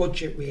our more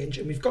budget range,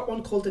 and we've got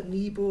one called a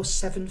Nebo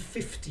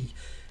 750.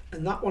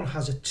 And that one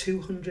has a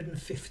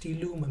 250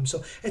 lumen.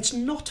 So it's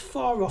not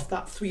far off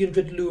that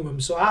 300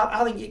 lumen. So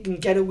I think you can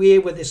get away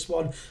with this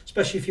one,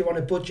 especially if you want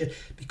a budget,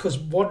 because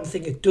one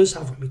thing it does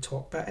have when we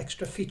talk about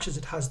extra features,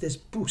 it has this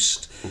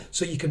boost.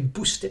 So you can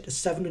boost it to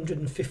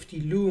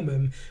 750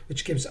 lumen,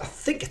 which gives,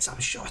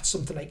 I'm sure it's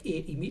something like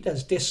 80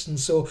 metres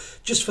distance. So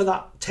just for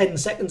that 10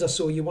 seconds or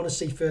so, you want to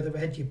see further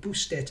ahead, you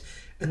boost it,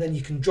 and then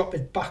you can drop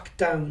it back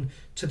down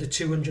to the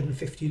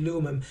 250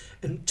 lumen.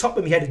 And top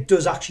of my head, it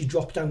does actually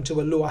drop down to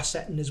a lower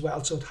setting as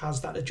well, so it has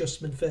that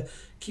adjustment for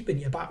keeping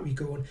your battery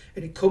going.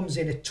 And it comes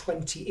in at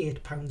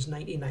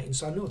 £28.99.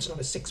 So I know it's not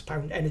a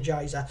 £6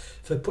 Energizer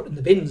for putting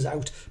the bins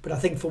out, but I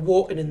think for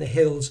walking in the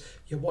hills,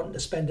 you're wanting to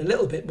spend a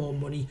little bit more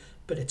money,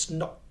 but it's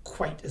not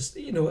quite as,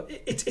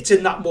 it's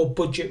in that more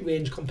budget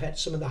range compared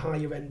to some of the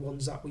higher end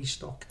ones that we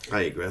stock.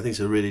 I agree. I think it's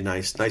a really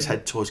nice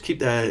head torch. Keep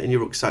there in your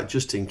rucksack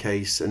just in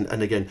case.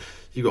 And again,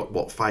 you've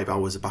got 5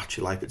 hours of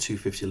battery life at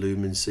 250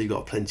 lumens, so you've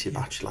got plenty of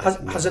battery life.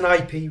 Has an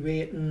IP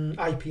rating,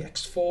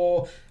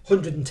 IPX4,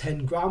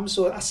 110 grams.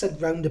 So I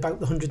said round about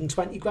the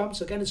 120 grams.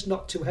 So again, it's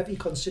not too heavy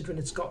considering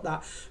it's got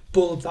that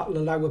bulb that will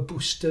allow a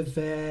boost of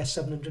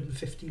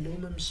 750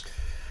 lumens.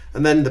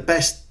 And then the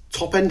best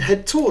top-end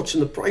head torch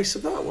and the price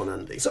of that one,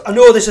 Andy. So I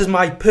know this is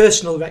my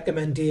personal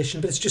recommendation,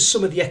 but it's just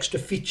some of the extra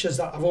features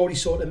that I've already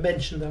sort of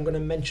mentioned. I'm going to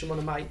mention one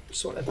of my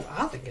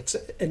I think it's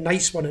a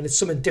nice one, and it's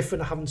something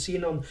different I haven't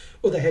seen on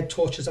other head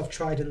torches I've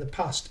tried in the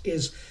past,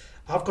 is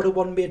I've got a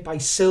one made by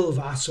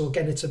Silva. So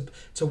again, it's a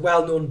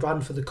well-known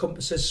brand for the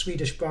compasses,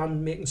 Swedish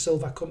brand making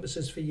silver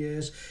compasses for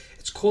years.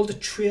 It's called a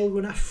Trail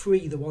Runner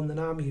Free, the one that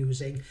I'm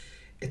using.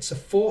 It's a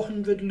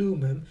 400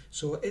 lumen,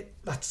 so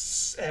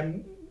that's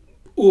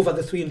over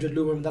the 300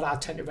 lumen that I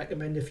tend to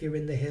recommend if you're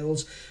in the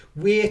hills.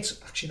 Weight,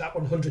 actually that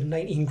one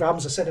 119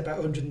 grams. I said about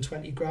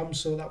 120 grams,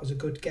 so that was a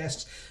good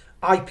guess.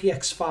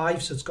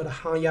 IPX5, so it's got a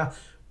higher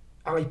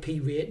IP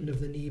rating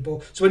of the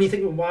Nebo. So when you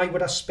think, well, why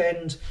would I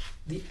spend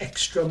the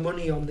extra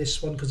money on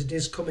this one? Because it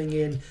is coming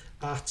in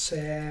at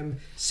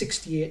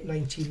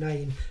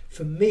 $68.99.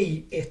 For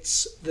me,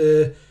 it's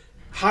the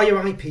higher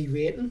IP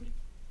rating.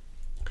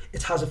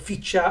 It has a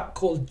feature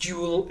called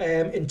dual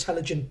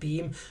intelligent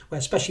beam, where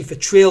especially for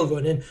trail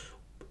running,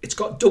 it's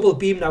got double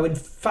beam now. In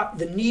fact,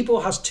 the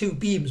Nebo has two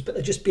beams, but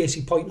they're just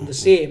basically pointing the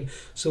same.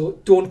 So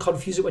don't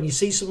confuse it. When you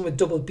see something with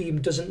double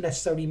beam, doesn't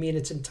necessarily mean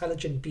it's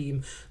intelligent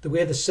beam. The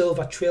way the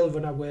Silva Trail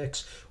Runner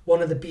works,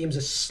 one of the beams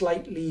is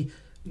slightly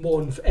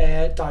more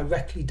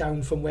directly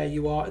down from where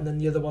you are, and then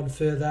the other one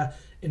further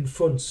in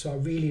front. So I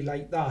really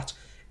like that.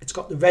 It's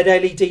got the red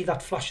LED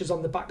that flashes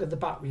on the back of the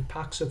battery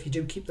pack. So if you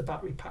do keep the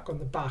battery pack on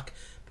the back,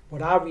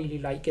 what I really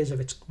like is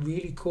if it's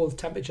really cold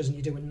temperatures and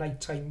you're doing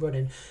nighttime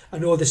running, I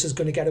know this is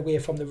going to get away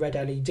from the red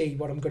LED,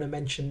 what I'm going to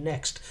mention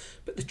next,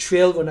 but the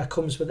Trail Runner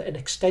comes with an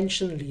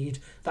extension lead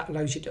that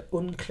allows you to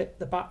unclip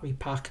the battery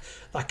pack.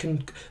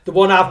 The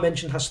one I've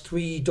mentioned has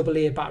 3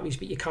 AA batteries,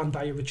 but you can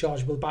buy a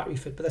rechargeable battery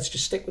for it, but let's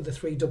just stick with the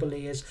 3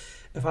 AA's.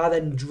 If I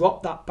then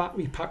drop that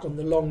battery pack on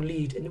the long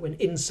lead into an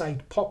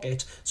inside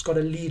pocket, it's got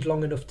a lead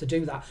long enough to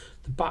do that,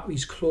 the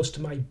batteries close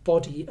to my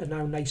body are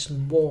now nice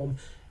and warm.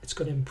 It's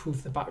going to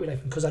improve the battery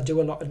life. And because I do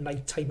a lot of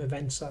nighttime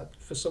events,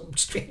 for some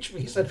strange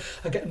reason,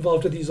 I get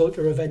involved with these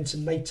ultra events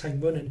and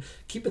nighttime running.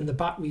 Keeping the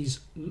batteries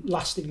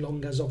lasting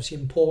longer is obviously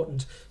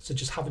important. So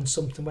just having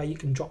something where you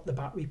can drop the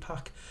battery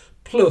pack.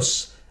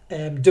 Plus,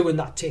 doing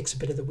that takes a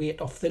bit of the weight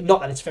off.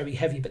 Not that it's very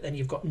heavy, but then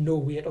you've got no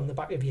weight on the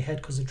back of your head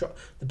because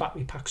the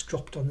battery pack's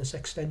dropped on this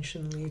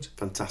extension lead.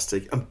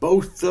 Fantastic. And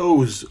both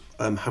those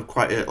have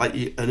quite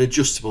an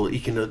adjustable, you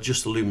can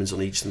adjust the lumens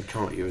on each of them,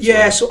 can't you? Yeah,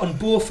 well? So on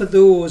both of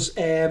those,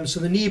 so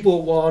the Nebo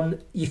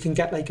one, you can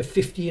get like a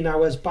 15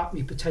 hours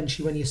battery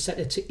potentially when you set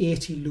it to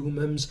 80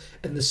 lumens,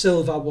 and the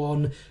Silva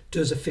one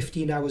does a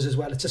 15 hours as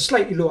well. It's a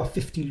slightly lower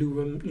 50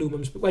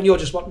 lumens, but when you're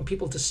just wanting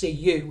people to see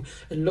you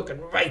and looking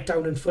right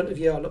down in front of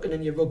you or looking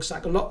in your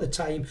rucksack, a lot of the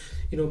time,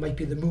 it might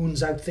be the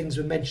moon's out, things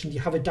were mentioned,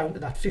 you have it down to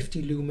that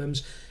 50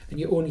 lumens and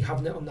you're only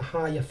having it on the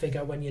higher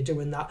figure when you're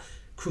doing that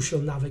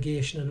crucial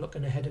navigation and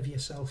looking ahead of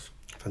yourself.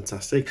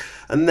 Fantastic.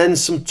 And then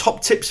some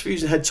top tips for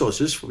using head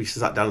torches. We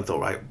sat down and thought,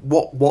 right,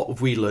 what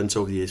have we learned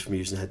over the years from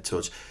using head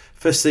torch?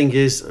 First thing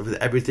is, with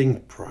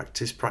everything,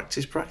 practice.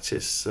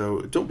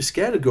 So don't be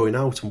scared of going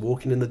out and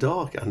walking in the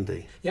dark,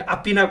 Andy. Yeah,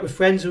 I've been out with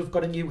friends who've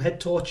got a new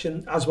head torch,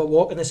 and as we're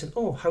walking, they said,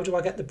 oh, how do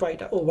I get the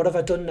brighter? Oh, what have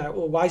I done now?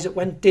 Oh, why is it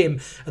went dim?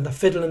 And they're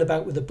fiddling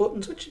about with the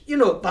buttons, which,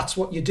 that's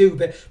what you do.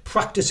 But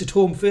practice at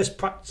home first.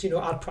 Practice,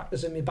 I'd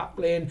practice in my back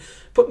lane,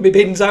 put my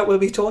bins out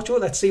with my torch. Oh,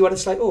 let's see what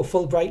it's like. Oh,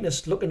 full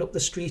brightness, looking up the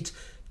street,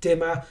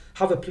 dimmer,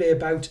 have a play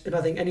about. And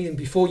I think anything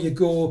before you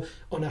go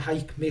on a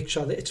hike, make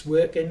sure that it's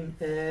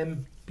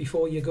working.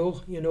 Before you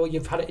go,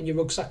 you've had it in your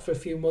rucksack for a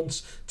few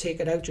months, take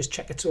it out, just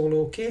check it's all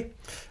okay.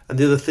 And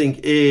the other thing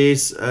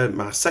is,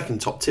 my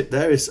second top tip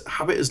there is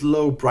have it as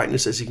low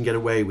brightness as you can get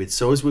away with.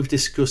 So as we've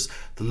discussed,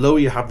 the lower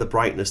you have the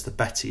brightness, the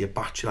better your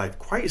battery life.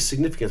 Quite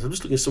significant. I'm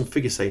just looking at some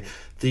figures saying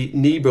the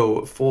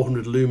Nebo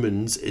 400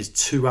 lumens is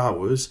 2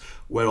 hours,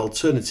 where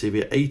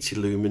alternatively at 80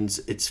 lumens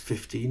it's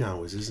 15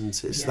 hours,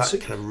 isn't it? So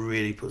that kind of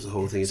really puts the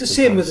whole thing into comparison. It's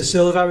the same with the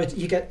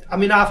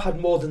silver. I've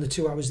had more than the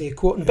 2 hours they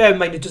quote, and bear in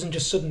mind it doesn't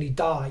just suddenly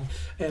die.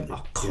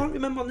 I can't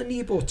remember on the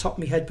Nebo top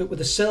of my head, but with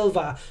the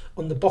silver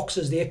on the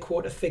boxes they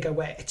quote a figure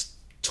where it's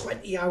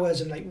 20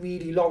 hours and like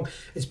really long.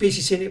 It's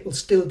basically saying it will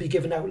still be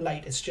giving out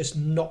light, it's just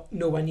not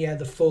nowhere near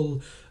the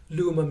full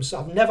lumen.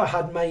 So I've never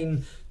had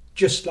mine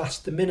just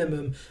last the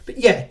minimum, but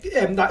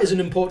that is an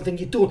important thing.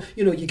 You don't,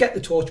 you get the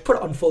torch, put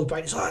it on full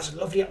brightness. Oh, it's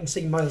lovely, I can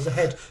see miles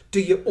ahead.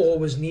 Do you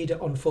always need it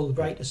on full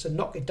brightness? And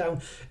knock it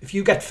down. If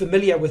you get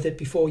familiar with it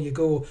before you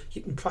go,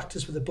 you can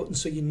practice with the button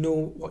so you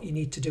know what you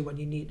need to do when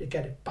you need to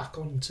get it back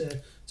on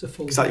to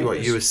full exactly brightness.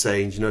 What you were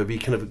saying, if you're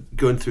kind of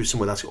going through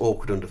somewhere that's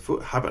awkward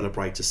underfoot, have it on a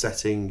brighter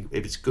setting.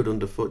 If it's good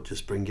underfoot,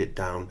 just bring it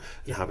down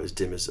and have it as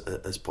dim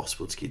as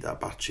possible to keep that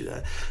battery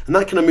there. And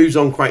that kind of moves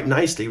on quite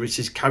nicely, which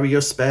is carry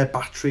your spare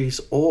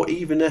batteries or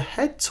even a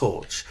head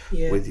torch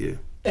with you.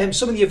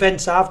 Some of the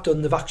events I've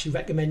done, they've actually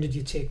recommended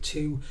you take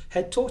 2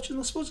 head torches, and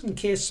I suppose in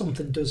case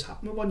something does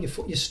happen on your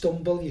foot, you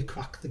stumble, you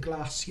crack the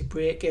glass, you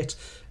break it.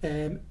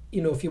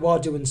 If you are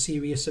doing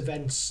serious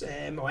events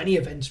or any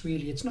events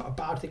really, it's not a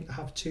bad thing to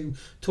have 2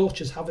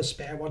 torches, have a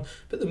spare one.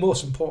 But the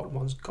most important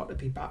one's got to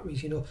be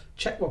batteries.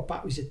 Check what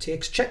batteries it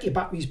takes. Check your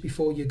batteries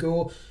before you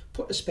go.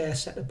 Put a spare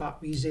set of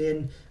batteries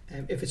in.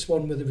 If it's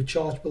one with a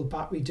rechargeable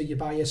battery, do you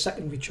buy a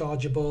second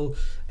rechargeable?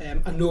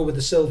 I know with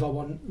the silver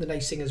one, the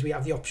nice thing is we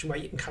have the option where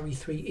you can carry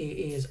 3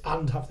 AAs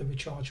and have the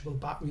rechargeable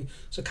battery.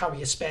 So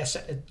carry a spare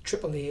set of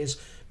triple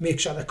A's. Make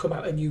sure they come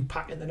out a new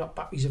pack and they're not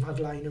batteries you've had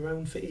lying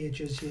around for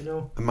ages,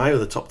 And my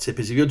other top tip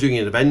is if you're doing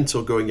an event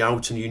or going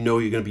out and you're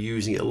going to be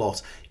using it a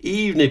lot,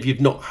 even if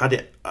you've not had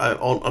it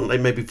on like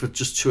maybe for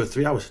just 2 or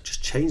 3 hours,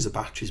 just change the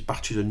batteries.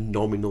 Batteries are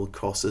nominal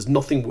cost. There's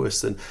nothing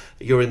worse than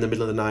you're in the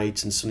middle of the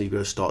night and suddenly you've got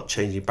to start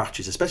changing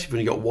batteries, especially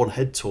when you've got one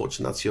head torch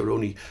and that's your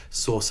only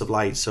source of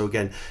light. So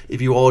again,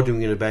 if you are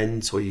doing an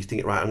event or you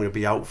think, right, I'm going to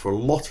be out for a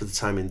lot of the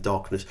time in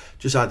darkness,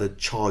 just either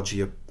charge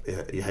your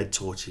head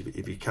torch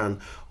if you can,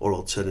 or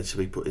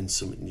alternatively put in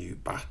some new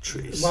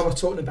batteries. While we're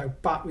talking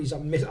about batteries,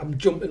 I'm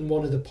jumping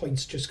one of the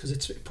points just because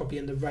it's probably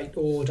in the right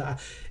order.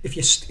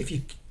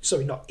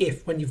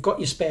 When you've got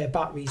your spare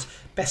batteries,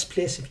 best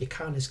place if you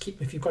can is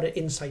if you've got an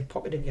inside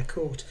pocket in your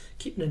coat,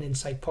 keeping an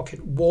inside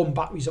pocket. Warm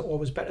batteries are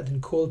always better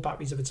than cold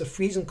batteries. If it's a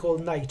freezing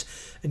cold night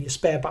and your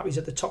spare batteries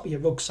at the top of your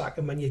rucksack,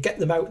 and when you get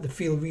them out they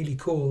feel really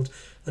cold,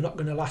 they're not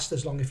going to last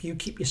as long. If you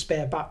keep your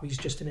spare batteries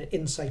just in an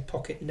inside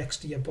pocket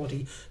next to your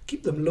body,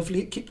 keep them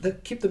lovely, keep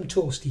them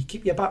toasty,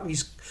 keep your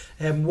batteries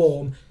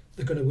warm,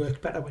 they're going to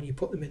work better when you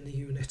put them in the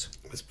unit.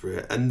 That's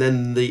brilliant. And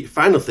then the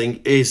final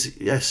thing is,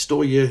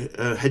 store your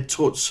head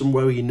torch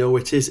somewhere you know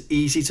it is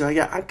easy to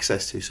get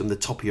access to, some of the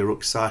top of your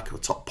rucksack or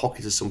top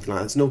pocket or something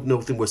like that. There's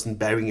nothing worse than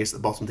burying it at the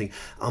bottom, thinking,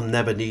 I'll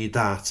never need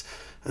that.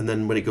 And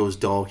then when it goes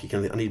dark, I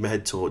need my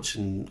head torch,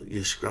 and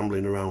you're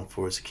scrambling around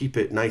for it. So keep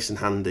it nice and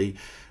handy.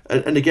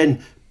 And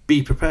again,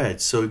 be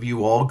prepared. So if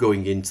you are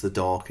going into the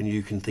dark and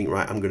you can think,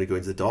 right, I'm going to go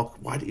into the dark,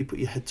 why don't you put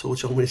your head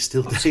torch on when it's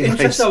still daylight?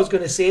 Interesting. I was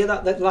going to say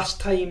that last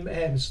time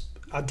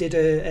I did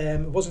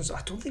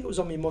I don't think it was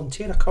on my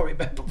Montana, I can't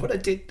remember what I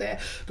did there,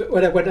 but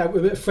when I went out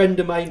with a friend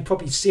of mine,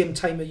 probably same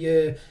time of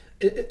year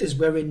as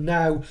we're in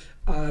now,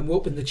 we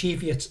opened the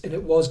Cheviot, and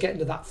it was getting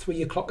to that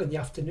 3 o'clock in the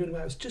afternoon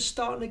where it was just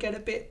starting to get a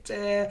bit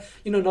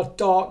not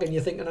dark, and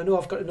you're thinking, I know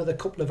I've got another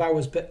couple of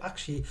hours, but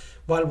actually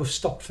while we've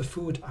stopped for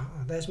food,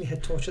 there's my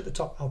head torch at the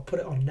top, I'll put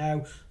it on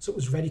now. So it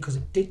was ready, because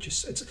it did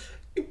just, it's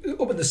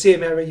up in the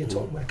same area you're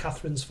talking where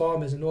Catherine's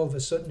farm is, and all of a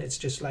sudden it's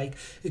just like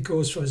it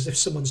goes for as if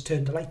someone's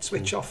turned the light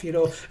switch off.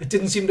 It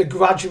didn't seem to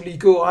gradually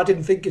go. I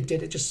didn't think it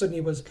did. It just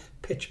suddenly was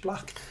pitch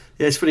black.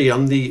 Yeah, it's funny,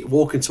 on the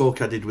walk and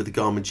talk I did with the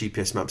Garmin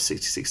GPS Map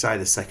 66i,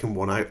 the second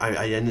one,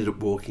 I ended up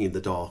walking in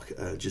the dark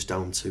just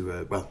down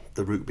to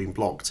the route being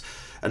blocked,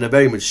 and I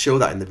very much show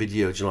that in the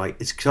video.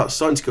 It's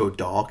starting to go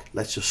dark,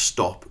 let's just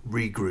stop,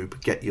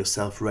 regroup, get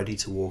yourself ready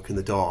to walk in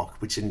the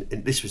dark, which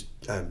this was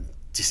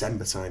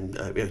December time,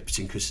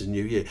 between Christmas and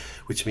New Year,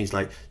 which means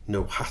like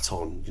hat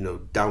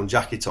on, down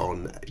jacket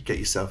on, get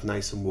yourself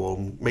nice and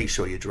warm, make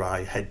sure you're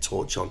dry, head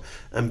torch on,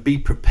 and be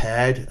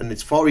prepared. And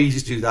it's far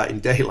easier to do that in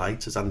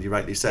daylight, as Andy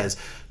rightly says,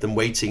 than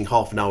waiting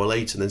half an hour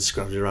later and then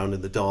scrounging around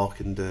in the dark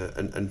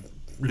and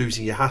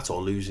losing your hat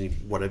or losing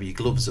whatever, your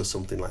gloves or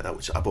something like that,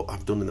 which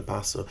I've done in the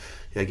past. So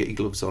yeah, get your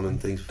gloves on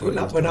and things.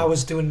 When I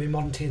was doing my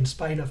Montane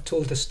Spine, I've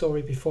told the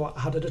story before,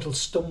 I had a little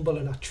stumble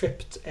and I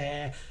tripped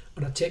and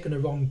I'd taken a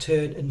wrong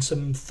turn, and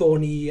some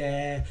thorny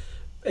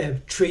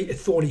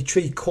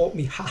tree caught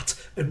me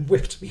hat and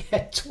whipped me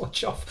head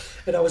torch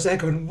off, and I was there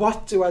going,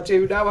 what do I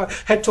do now? My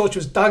head torch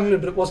was dangling,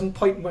 but it wasn't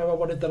pointing where I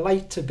wanted the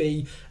light to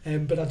be,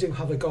 but I do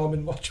have a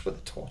Garmin watch with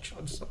a torch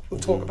on, so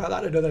we'll talk about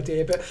that another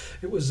day. But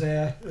it was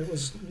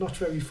not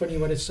very funny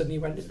when it suddenly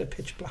went into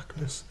pitch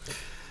blackness.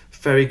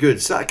 Very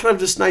good. So that kind of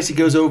just nicely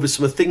goes over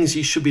some of the things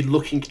you should be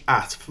looking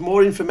at. For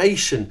more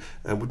information,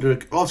 we're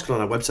doing an article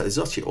on our website. There's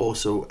actually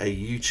also a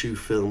YouTube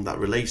film that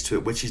relates to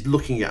it, which is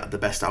looking at the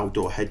best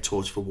outdoor head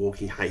torch for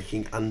walking,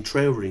 hiking and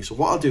trail running. So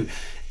what I'll do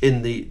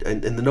in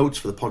the notes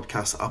for the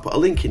podcast, I'll put a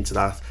link into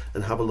that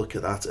and have a look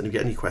at that. And if you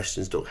get any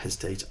questions, don't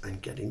hesitate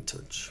and get in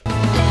touch.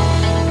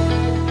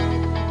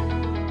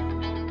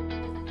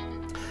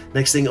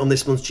 Next thing on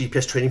this month's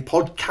GPS Training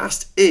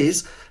Podcast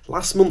is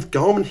last month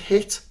Garmin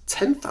hit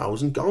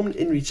 10,000 Garmin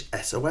InReach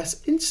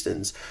SOS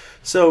instance.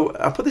 So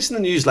I put this in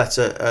the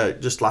newsletter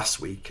just last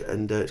week,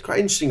 and it's quite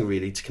interesting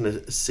really to kind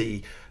of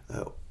see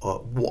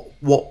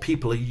what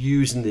people are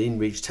using the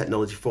InReach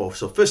technology for.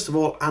 So first of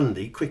all,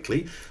 Andy,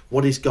 quickly,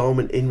 what is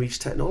Garmin InReach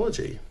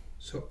technology?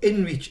 So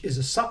InReach is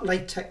a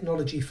satellite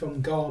technology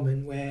from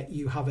Garmin where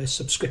you have a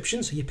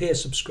subscription, so you pay a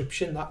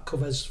subscription that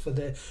covers for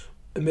the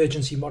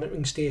emergency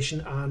monitoring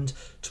station and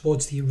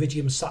towards the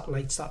Iridium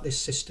satellites that this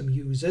system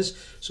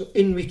uses. So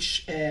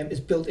InReach is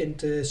built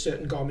into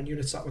certain Garmin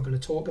units that we're going to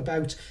talk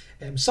about.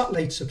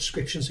 Satellite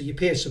subscription, so you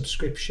pay a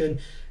subscription,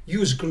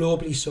 used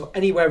globally, so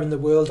anywhere in the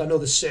world. I know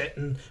there's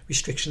certain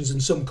restrictions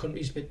in some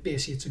countries, but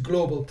basically it's a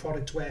global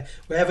product where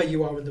wherever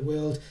you are in the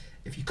world,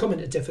 if you come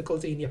into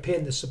difficulty and you're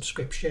paying the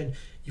subscription,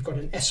 you've got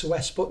an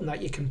SOS button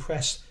that you can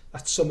press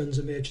that summons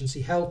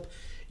emergency help.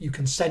 You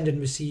can send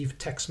and receive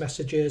text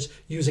messages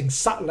using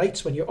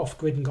satellites when you're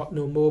off-grid and got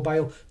no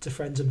mobile to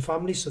friends and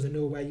family, so they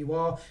know where you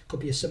are. Could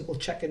be a simple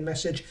check-in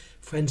message.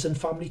 Friends and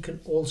family can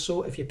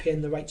also, if you're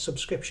paying the right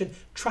subscription,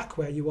 track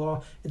where you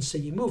are and see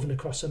you moving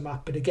across a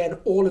map. But again,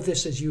 all of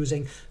this is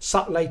using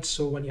satellites,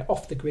 so when you're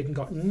off the grid and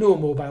got no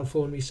mobile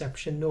phone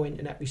reception, no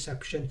internet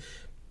reception,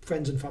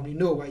 friends and family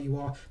know where you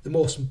are. The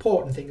most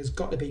important thing has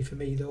got to be for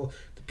me, though,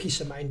 the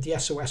peace of mind, the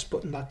SOS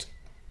button that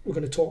we're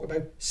going to talk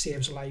about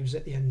saves lives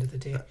at the end of the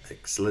day.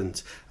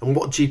 Excellent. And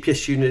what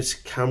GPS units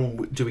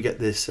do we get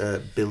this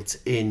built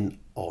in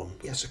on?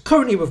 Yeah, so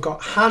currently we've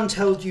got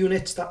handheld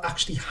units that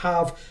actually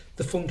have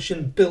the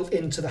function built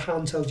into the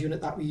handheld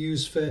unit that we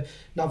use for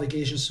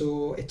navigation.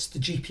 So it's the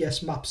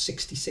GPS Map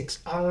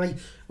 66i.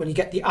 When you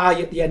get the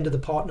I at the end of the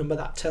part number,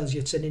 that tells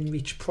you it's an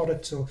InReach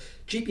product. So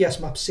GPS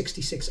Map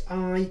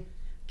 66i,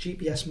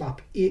 GPS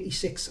Map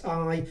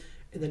 86i,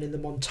 and then in the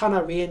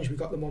Montana range we've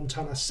got the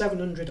Montana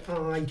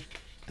 700i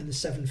and the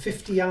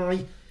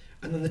 750i,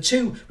 and then the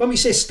two, when we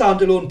say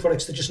standalone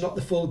products, they're just not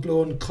the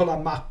full-blown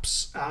colour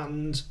maps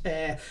and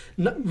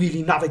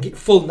really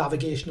full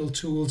navigational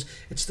tools.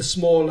 It's the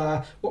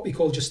smaller, what we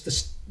call just the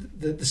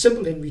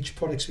simple InReach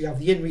products. We have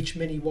the InReach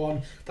Mini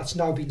 1 that's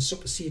now been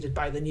superseded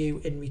by the new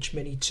InReach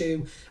Mini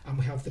 2, and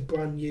we have the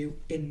brand new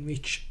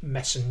InReach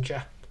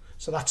Messenger.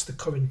 So that's the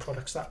current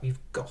products that we've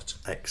got.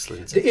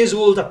 Excellent. There is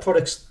older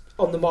products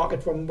on the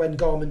market from when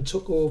Garmin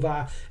took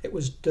over. It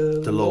was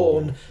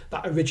DeLorme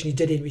that originally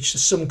did InReach. So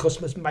some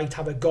customers might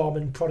have a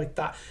Garmin product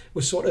that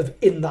was sort of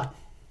in that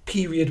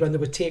period when they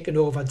were taking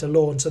over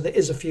DeLorme. So there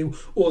is a few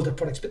older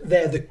products, but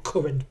they're the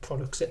current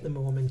products at the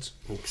moment.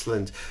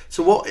 Excellent.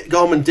 So what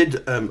Garmin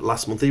did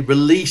last month, they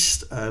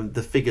released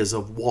the figures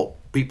of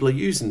what people are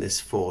using this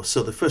for.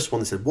 So the first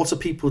one, they said, what are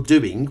people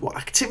doing? What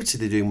activity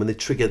are they doing when they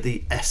trigger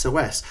the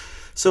SOS?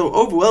 So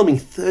overwhelming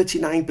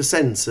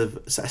 39% of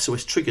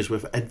SOS triggers were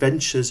for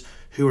adventurers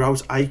who are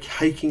out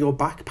hiking or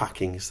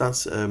backpacking. So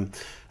that's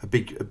a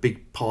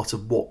big part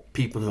of what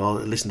people who are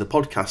listening to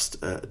the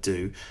podcast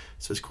do.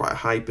 So it's quite a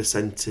high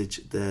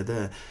percentage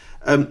there.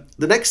 The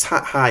next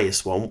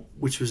highest one,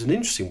 which was an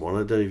interesting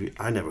one,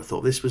 I never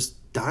thought this, was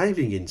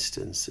diving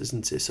instance,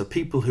 isn't it? So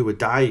people who are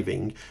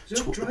diving. I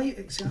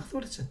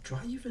thought it said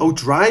driving. Oh,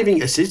 driving.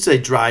 It did say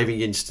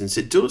driving instance.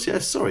 It does.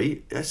 Yes,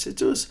 sorry. Yes, it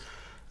does.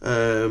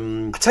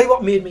 I tell you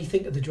what made me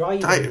think of the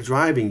driving.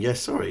 Driving,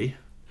 yes, sorry.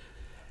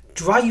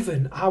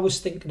 Driving, I was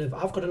thinking of,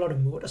 I've got a lot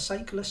of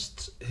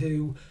motorcyclists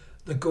who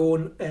they're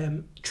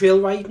going trail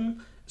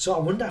riding, so I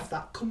wonder if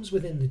that comes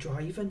within the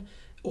driving.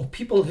 Or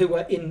people who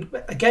are in,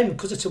 again,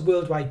 because it's a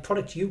worldwide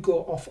product, you go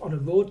off on a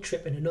road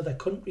trip in another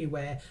country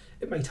where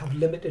it might have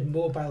limited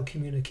mobile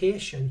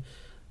communication.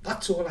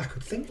 That's all I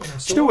could think when I saw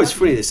it. Do you know what's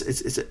funny?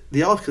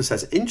 The article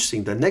says,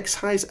 interesting, the next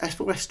highest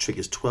SOS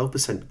triggers,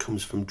 12%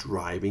 comes from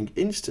driving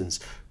instance,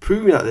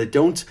 proving that they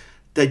don't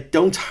they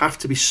don't have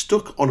to be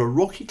stuck on a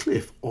rocky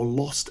cliff or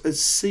lost at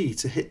sea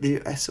to hit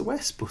the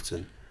SOS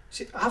button.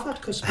 See, I've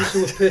had customers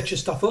who have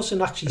purchased off us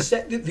and actually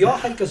said they are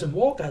hikers and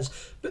walkers,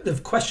 but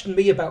they've questioned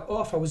me about,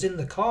 if I was in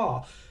the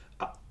car,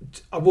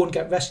 I won't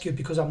get rescued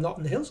because I'm not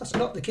in the hills. That's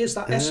not the case.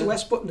 That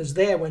SOS button is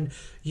there when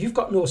you've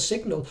got no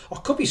signal, or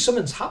it could be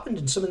something's happened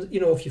and someone,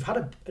 if you've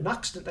had an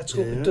accident, let's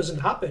hope it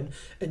doesn't happen,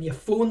 and your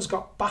phone's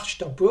got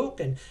bashed or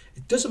broken.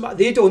 It doesn't matter.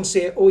 They don't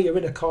say, you're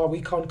in a car,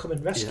 we can't come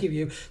and rescue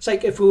you. It's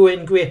like if we were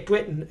in Great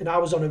Britain and I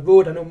was on a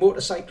road, I know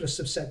motorcyclists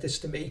have said this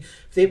to me,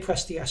 if they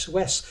press the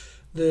SOS,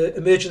 the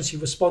emergency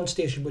response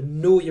station would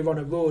know you're on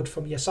a road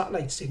from your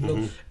satellite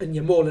signal, and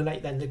you're more than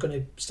like then they're going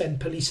to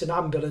send police and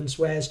ambulance,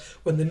 whereas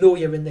when they know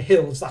you're in the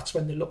hills, that's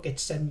when they look at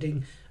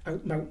sending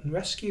out mountain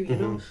rescue, you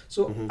know.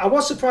 So I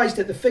was surprised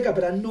at the figure,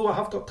 but I know I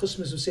have got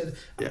customers who say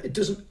that it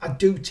doesn't. I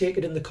do take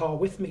it in the car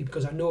with me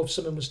because I know if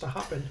something was to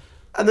happen.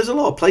 And there's a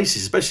lot of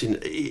places, especially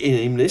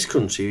in this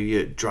country,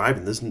 you're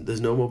driving.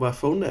 There's no mobile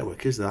phone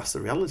network, is there? That's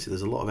the reality.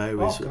 There's a lot of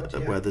areas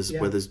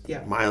where there's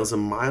miles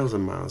and miles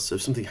and miles. So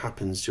if something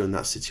happens during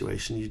that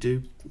situation, you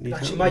do need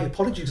Actually, help. my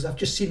apologies, because I've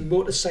just seen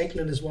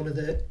motorcycling as one of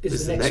the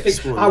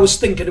next thing. I was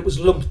thinking it was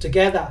lumped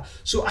together,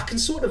 so I can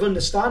sort of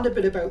understand a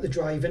bit about the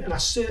driving, and I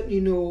certainly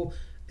know.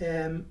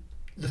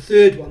 The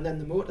third one, then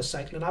the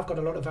motorcycle, and I've got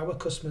a lot of our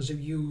customers who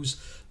use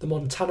the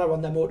Montana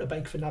on their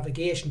motorbike for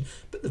navigation,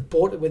 but they've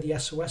bought it with the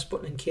SOS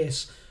button in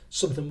case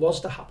something was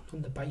to happen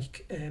on the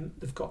bike.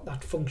 They've got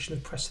that function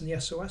of pressing the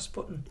SOS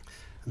button.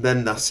 And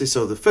then that's it.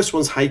 So the first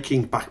one's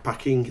hiking,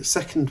 backpacking.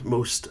 Second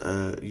most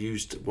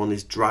used one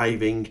is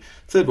driving.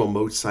 Third one,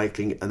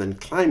 motorcycling, and then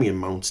climbing and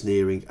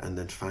mountaineering. And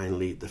then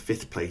finally, the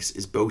fifth place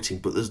is boating.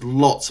 But there's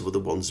lots of other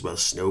ones as well: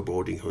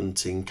 snowboarding,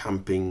 hunting,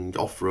 camping,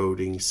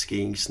 off-roading,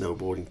 skiing,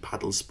 snowboarding,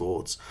 paddle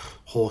sports,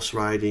 horse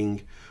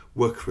riding,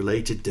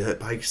 work-related, dirt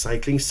bike,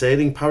 cycling,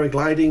 sailing,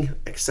 paragliding,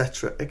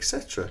 etc.,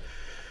 etc.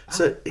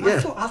 So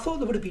I thought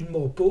there would have been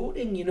more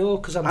boating,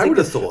 because I would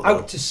have thought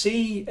out to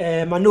sea.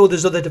 I know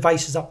there's other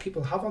devices that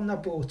people have on their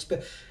boats,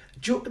 but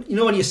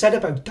when you said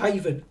about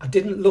diving, I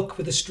didn't look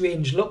with a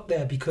strange look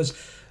there, because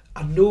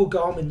I know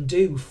Garmin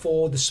do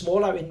for the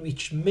smaller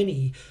InReach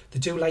Mini, they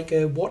do like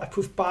a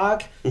waterproof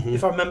bag,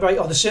 if I remember right,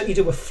 or they certainly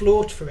do a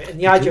float for it. And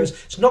the idea is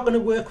it's not going to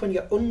work when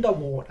you're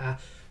underwater.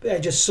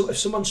 Just so if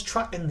someone's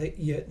tracking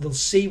they'll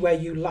see where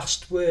you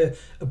last were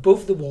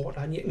above the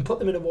water, and you can put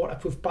them in a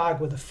waterproof bag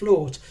with a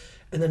float.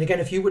 And then again,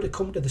 if you were to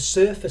come to the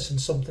surface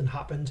and something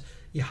happened,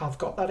 you have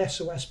got that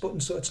SOS button.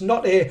 So it's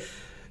not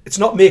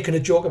making a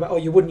joke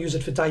about, you wouldn't use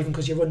it for diving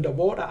because you're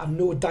underwater. I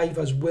know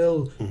divers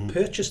will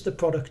purchase the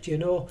product,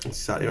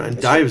 Exactly right.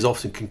 And divers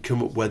often can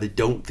come up where they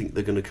don't think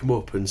they're going to come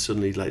up, and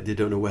suddenly they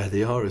don't know where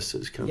they are as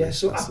such.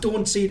 So I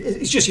don't see it.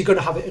 It's just you're going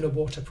to have it in a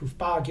waterproof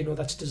bag,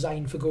 that's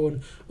designed for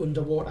going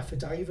underwater for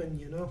diving,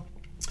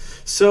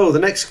 So the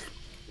next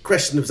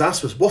question that was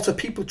asked was, what are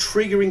people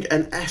triggering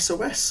an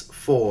SOS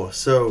for?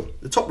 So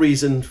the top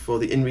reason for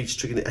the InReach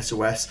triggering the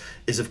SOS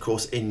is, of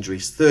course,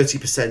 injuries.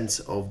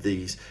 30% of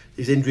these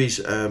injuries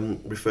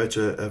refer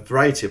to a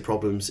variety of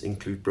problems,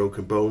 include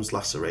broken bones,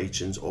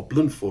 lacerations, or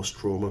blunt force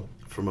trauma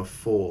from a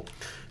fall.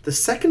 The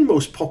second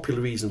most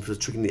popular reason for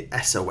triggering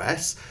the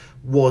SOS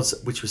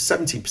which was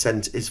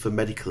 17%, is for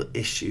medical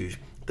issues.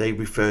 They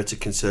refer to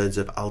concerns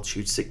of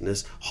altitude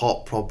sickness,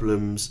 heart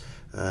problems,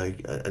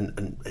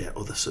 and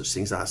other such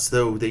things.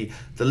 So the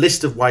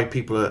list of why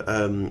people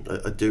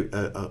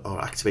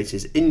are activating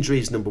is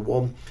injuries number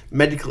 1,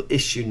 medical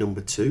issue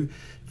number 2,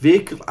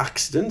 vehicle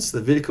accidents.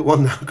 The vehicle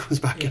one now comes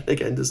back in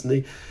again, doesn't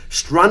he?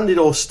 Stranded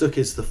or stuck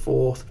is the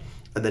 4th,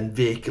 and then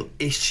vehicle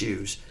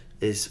issues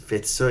is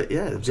 5th. So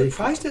I'm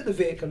surprised at the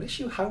vehicle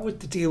issue. How would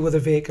they deal with a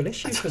vehicle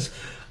issue? Because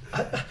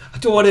I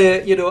don't want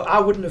to, I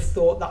wouldn't have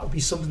thought that would be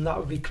something that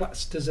would be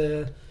classed as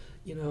a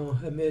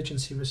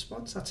emergency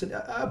response.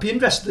 I'd be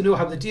interested to know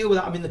how they deal with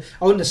that. I mean,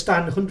 I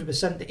understand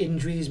 100% the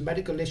injuries,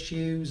 medical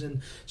issues,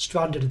 and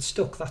stranded and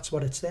stuck. That's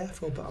what it's there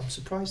for. But I'm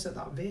surprised at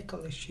that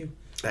vehicle issue.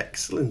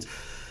 Excellent.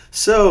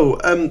 So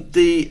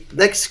the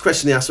next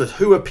question they asked was,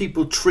 who are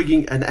people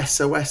triggering an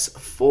SOS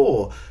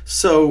for?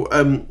 So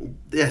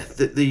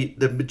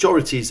the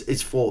majority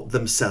is for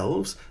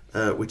themselves,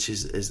 which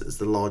is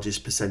the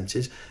largest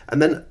percentage, and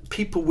then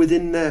people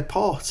within their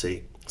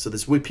party. So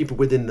there's people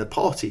within the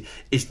party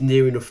is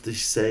near enough the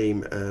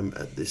same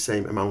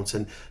amount,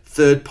 and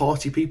third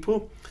party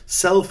people,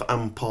 self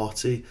and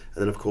party,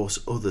 and then of course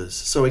others.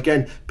 So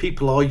again,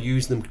 people are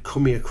using them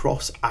coming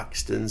across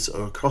accidents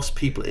or across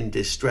people in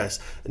distress,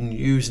 and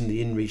using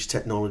the InReach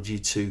technology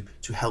to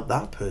help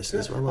that person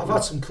as well. I've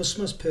had some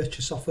customers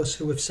purchase off us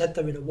who have said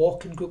they're in a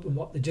walking group, and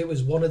what they do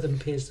is one of them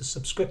pays the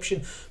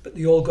subscription, but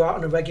they all go out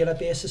on a regular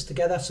basis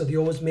together, so they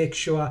always make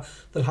sure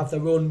they'll have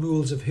their own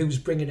rules of who's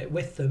bringing it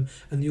with them,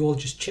 and they all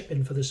just chip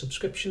in for the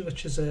subscription,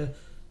 which is a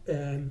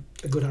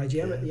a good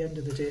idea at the end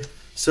of the day.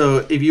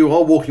 So if you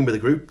are walking with a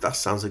group, that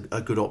sounds like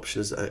a good option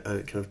as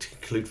a kind of to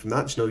conclude from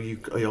that. You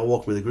are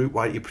walking with a group,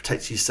 why don't you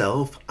protect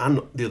yourself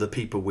and the other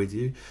people with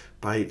you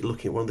by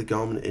looking at one of the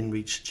Garmin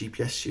InReach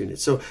GPS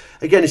units. So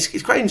again,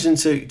 it's quite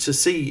interesting to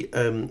see,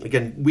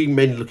 again, we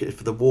mainly look at it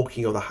for the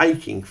walking or the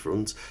hiking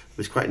front,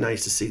 but it's quite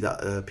nice to see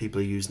that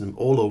people are using them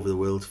all over the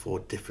world for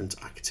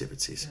different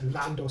activities. And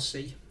land or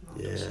sea.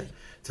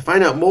 To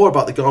find out more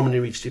about the Garmin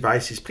InReach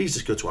devices, please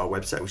just go to our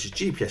website, which is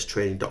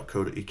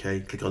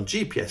gpstraining.co.uk, click on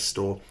GPS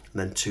Store,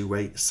 and then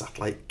two-way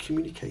satellite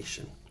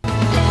communication.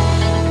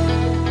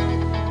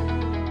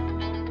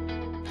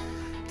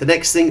 The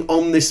next thing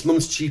on this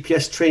month's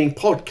GPS Training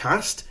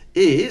podcast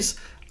is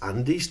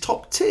Andy's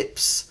Top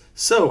Tips.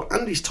 So,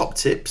 Andy's Top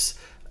Tips,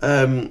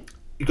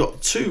 you've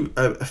got two,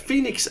 a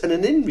Fenix and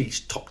an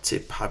InReach top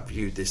tip have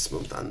you this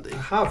month, Andy? I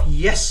have,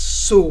 yes.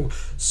 So,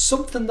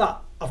 something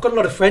that I've got a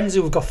lot of friends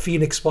who have got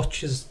Fenix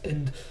watches,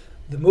 and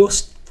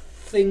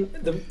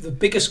the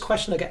biggest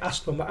question I get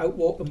asked when we're out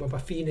walking with my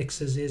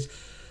Fenixes is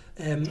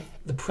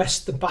the press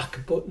the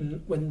back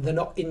button when they're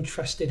not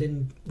interested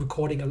in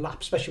recording a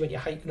lap, especially when you're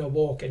hiking or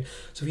walking.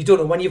 So if you don't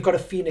know, when you've got a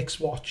Fenix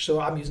watch,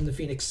 so I'm using the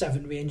Fenix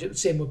 7 range, the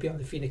same would be on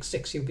the Fenix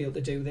 6, you'll be able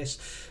to do this.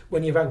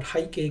 When you're out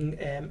hiking,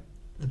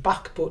 the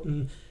back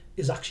button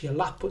is actually a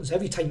lap button, so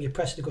every time you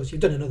press it goes, you've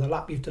done another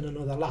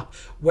lap.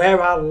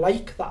 Where I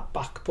like that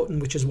back button,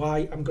 which is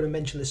why I'm going to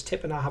mention this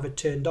tip and I have it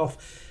turned off,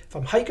 if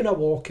I'm hiking or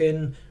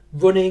walking,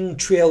 running,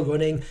 trail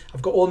running,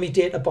 I've got all my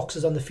data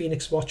boxes on the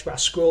Fenix watch where I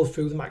scroll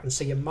through them, I can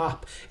see a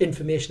map,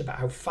 information about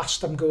how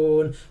fast I'm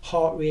going,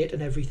 heart rate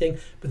and everything,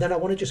 but then I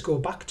want to just go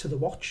back to the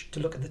watch to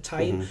look at the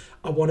time.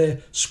 I want to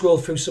scroll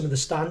through some of the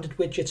standard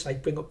widgets,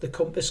 like bring up the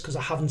compass because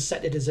I haven't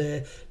set it as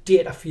a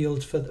data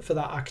field for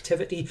that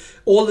activity.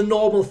 All the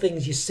normal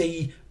things you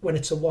see when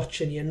it's a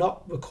watch and you're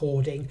not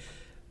recording.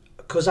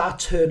 Because I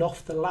turn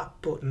off the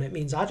lap button, it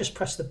means I just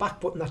press the back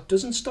button. That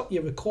doesn't stop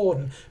you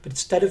recording, but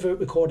instead of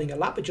recording a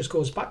lap, it just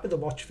goes back to the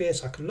watch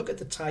face. I can look at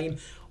the time.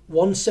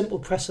 One simple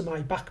press of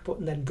my back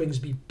button then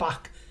brings me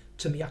back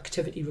to my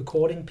activity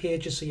recording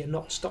pages, so you're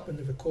not stopping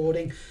the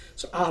recording.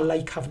 So I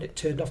like having it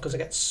turned off because I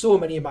get so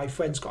many of my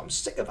friends go, I'm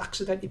sick of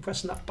accidentally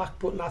pressing that back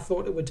button. I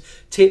thought it would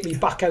take me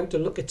back out to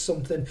look at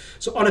something.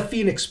 So on a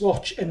Fenix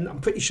watch, and I'm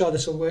pretty sure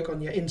this will work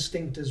on your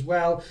Instinct as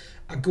well,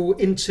 I go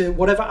into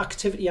whatever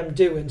activity I'm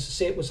doing. So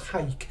say it was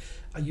hike,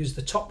 I use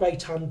the top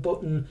right hand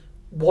button,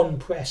 one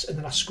press, and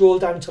then I scroll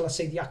down until I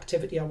see the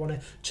activity I want to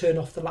turn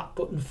off the lap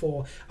button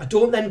for. I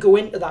don't then go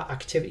into that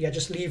activity, I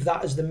just leave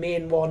that as the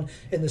main one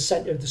in the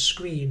centre of the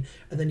screen,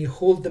 and then you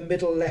hold the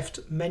middle left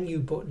menu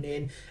button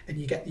in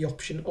and you get the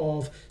option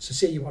of, so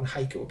say you want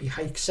hike, it would be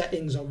hike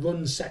settings or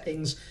run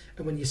settings,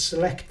 and when you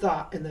select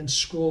that and then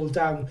scroll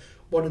down,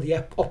 one of the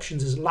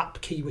options is lap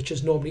key, which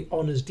is normally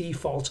on as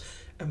default.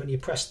 And when you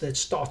press the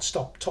start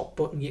stop top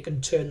button, you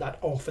can turn that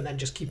off and then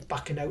just keep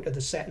backing out of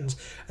the settings.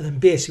 And then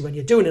basically when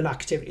you're doing an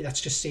activity,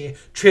 let's just say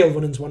trail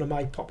running is one of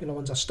my popular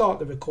ones, I start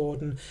the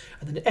recording,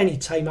 and then any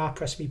time I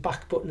press my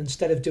back button,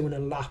 instead of doing a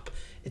lap,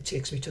 it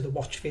takes me to the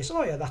watch face.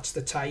 Oh yeah, that's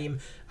the time.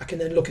 I can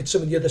then look at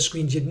some of the other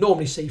screens you'd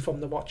normally see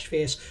from the watch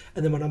face,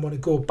 and then when I want to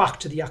go back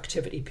to the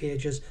activity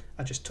pages,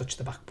 I just touch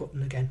the back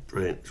button again.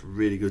 Brilliant. It's a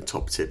really good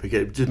top tip.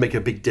 Again, it does make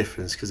a big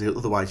difference because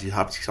otherwise you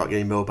have to start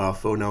getting your mobile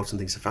phone out and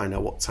things to find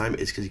out what time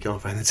it is because you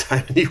can't find the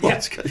time and you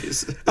want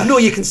to. I know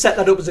you can set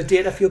that up as a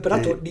data field, but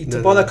I don't need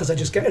to bother because I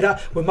just get it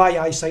out. With my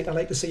eyesight, I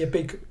like to see a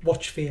big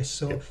watch face,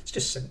 so it's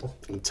just simple.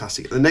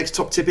 Fantastic. The next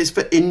top tip is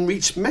for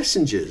InReach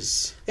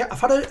messengers. Yeah,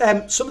 I've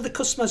had some of the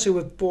customers who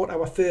have bought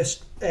our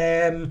first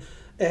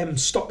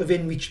stock of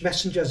InReach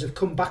messengers have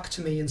come back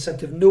to me and said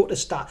they've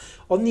noticed that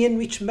on the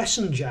InReach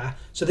messenger,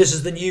 so this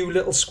is the new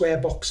little square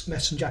box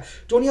messenger,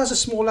 it only has a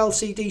small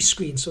LCD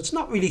screen, so it's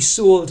not really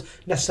sold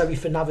necessarily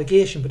for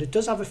navigation, but it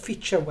does have a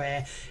feature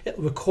where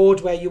it'll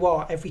record where you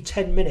are every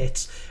 10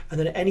 minutes, and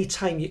then at any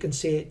time you can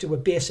say do a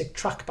basic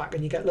track back,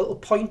 and you get a little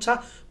pointer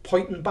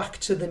pointing back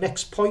to the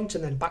next point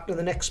and then back to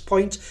the next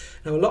point.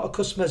 Now a lot of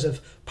customers have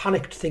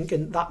panicked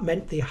thinking that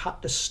meant they had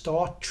to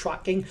start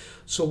tracking.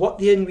 So what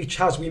the InReach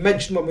has, we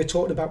mentioned when we're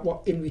talking about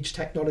what InReach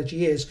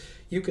technology is,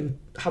 you can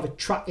have it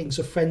tracking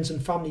so friends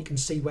and family can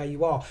see where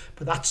you are,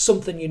 but that's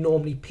something you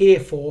normally pay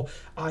for,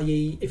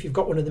 i.e. if you've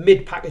got one of the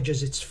mid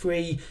packages it's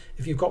free,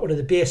 if you've got one of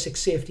the basic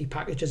safety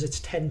packages it's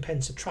 10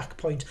 pence a track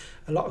point.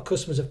 A lot of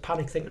customers have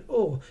panicked thinking,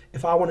 oh,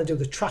 if I want to do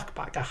the track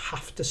back I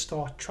have to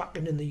start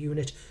tracking in the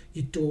unit.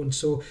 You don't.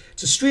 So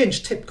it's a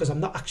strange tip because I'm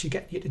not actually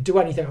getting you to do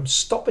anything, I'm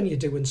stopping you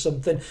doing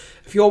something.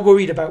 If you're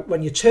worried about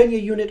when you turn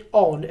your unit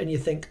on and you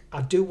think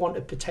I do want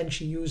to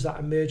potentially use that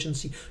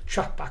emergency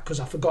track back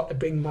because I forgot to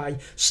bring my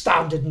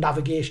standard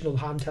navigational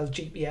handheld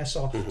GPS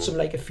or something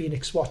like a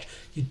Fenix watch,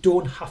 you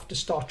don't have to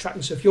start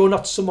tracking. So if you're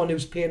not someone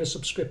who's paying a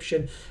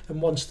subscription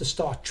and wants to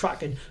start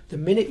tracking, the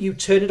minute you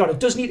turn it on, it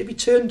does need to be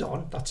turned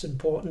on, that's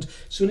important.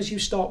 As soon as you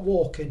start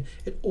walking,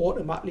 it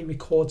automatically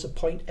records a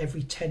point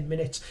every 10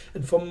 minutes.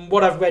 And from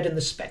what I've read in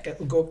the spec,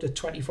 it'll go up to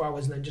 24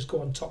 hours and then just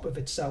go on top of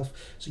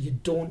itself. So you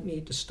don't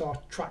need to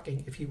start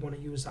tracking if you want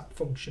to use that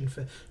function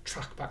for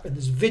track back. And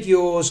there's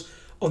videos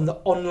on the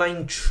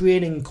online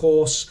training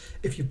course.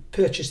 If you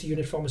purchase the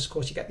unit from us, of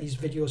course, you get these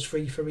videos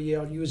free for a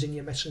year using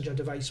your messenger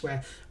device,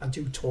 where I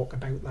do talk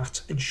about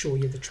that and show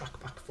you the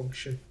trackback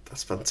function.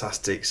 That's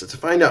fantastic. So to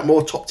find out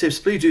more top tips,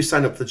 please do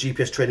sign up for the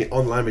GPS training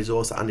online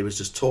resource that Andy was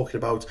just talking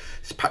about.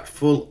 It's packed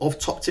full of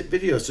top tip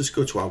videos. Just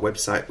go to our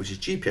website, which is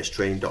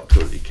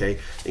gpstraining.co.uk,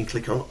 and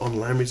click on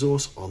online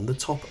resource on the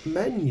top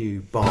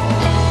menu bar.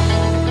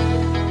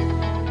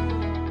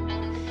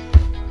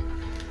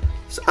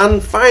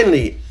 And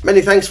finally,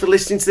 many thanks for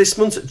listening to this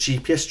month's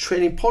GPS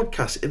Training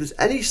Podcast. If there's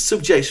any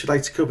subjects you'd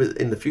like to cover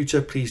in the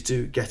future, please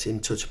do get in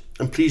touch.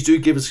 And please do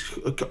give us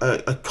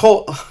a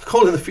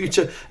call in the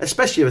future,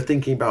 especially if you're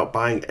thinking about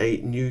buying a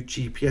new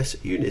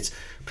GPS unit.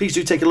 Please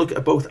do take a look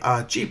at both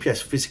our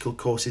GPS physical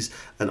courses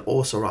and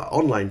also our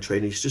online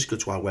trainings. Just go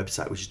to our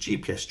website, which is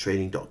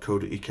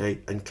gpstraining.co.uk,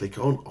 and click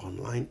on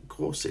online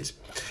courses.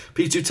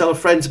 Please do tell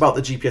friends about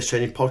the GPS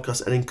Training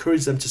Podcast and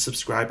encourage them to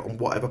subscribe on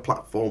whatever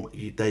platform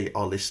they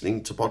are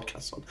listening to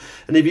podcasts on.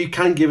 And if you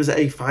can give us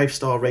a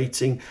 5-star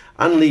rating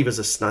and leave us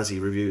a snazzy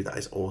review, that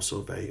is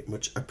also very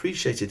much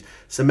appreciated.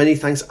 So many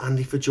thanks,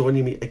 Andy, for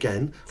joining me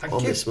again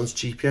on this month's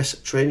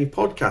GPS Training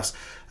Podcast.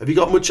 Have you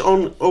got much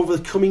on over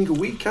the coming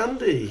week,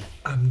 Andy?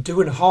 I'm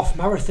doing a half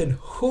marathon,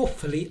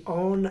 hopefully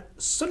on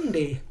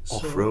Sunday.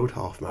 Off-road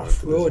half marathon.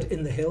 Off-road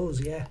in the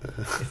hills, yeah.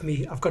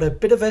 I've got a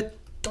bit of a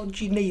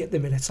dodgy knee at the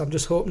minute, so I'm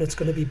just hoping it's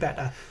going to be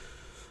better.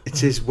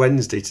 It is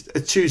Tuesday today.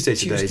 It's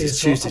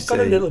Tuesday I've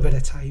got a little bit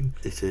of time.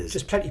 It is.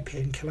 Just plenty of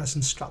painkillers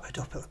and strap it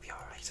up, it'll be all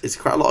right. It's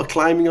quite a lot of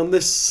climbing on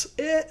this.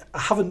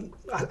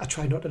 I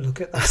try not to look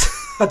at that.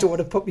 I don't want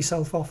to put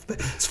myself off. But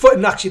it's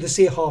fun actually to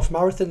say half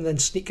marathon and then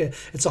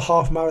it's a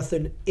half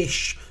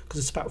marathon-ish, because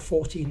it's about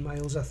 14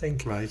 miles, I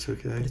think. Right,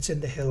 okay. But it's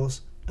in the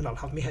hills, and I'll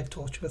have my head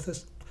torch with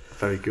us.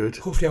 Very good.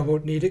 Hopefully I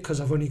won't need it,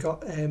 because I've only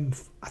got,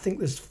 I think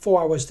there's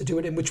 4 hours to do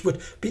it in, which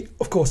would be,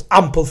 of course,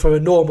 ample for a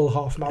normal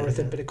half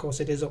marathon, but of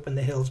course it is up in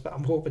the hills, but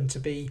I'm hoping to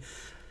be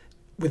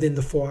within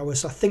the 4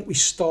 hours. So I think we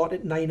start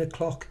at 9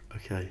 o'clock.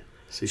 Okay.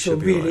 So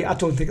really, I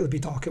don't think it'll be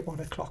dark at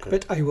 1 o'clock,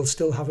 but I will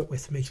still have it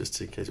with me.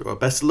 Just in case. Well,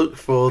 best of luck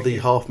for the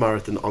half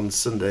marathon on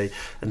Sunday.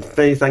 And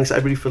many thanks,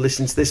 everybody, for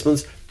listening to this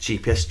month's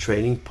GPS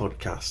Training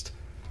Podcast.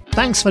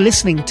 Thanks for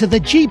listening to the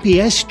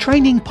GPS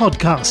Training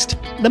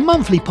Podcast, the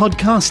monthly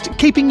podcast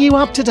keeping you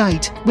up to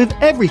date with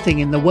everything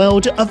in the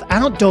world of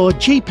outdoor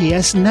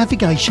GPS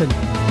navigation.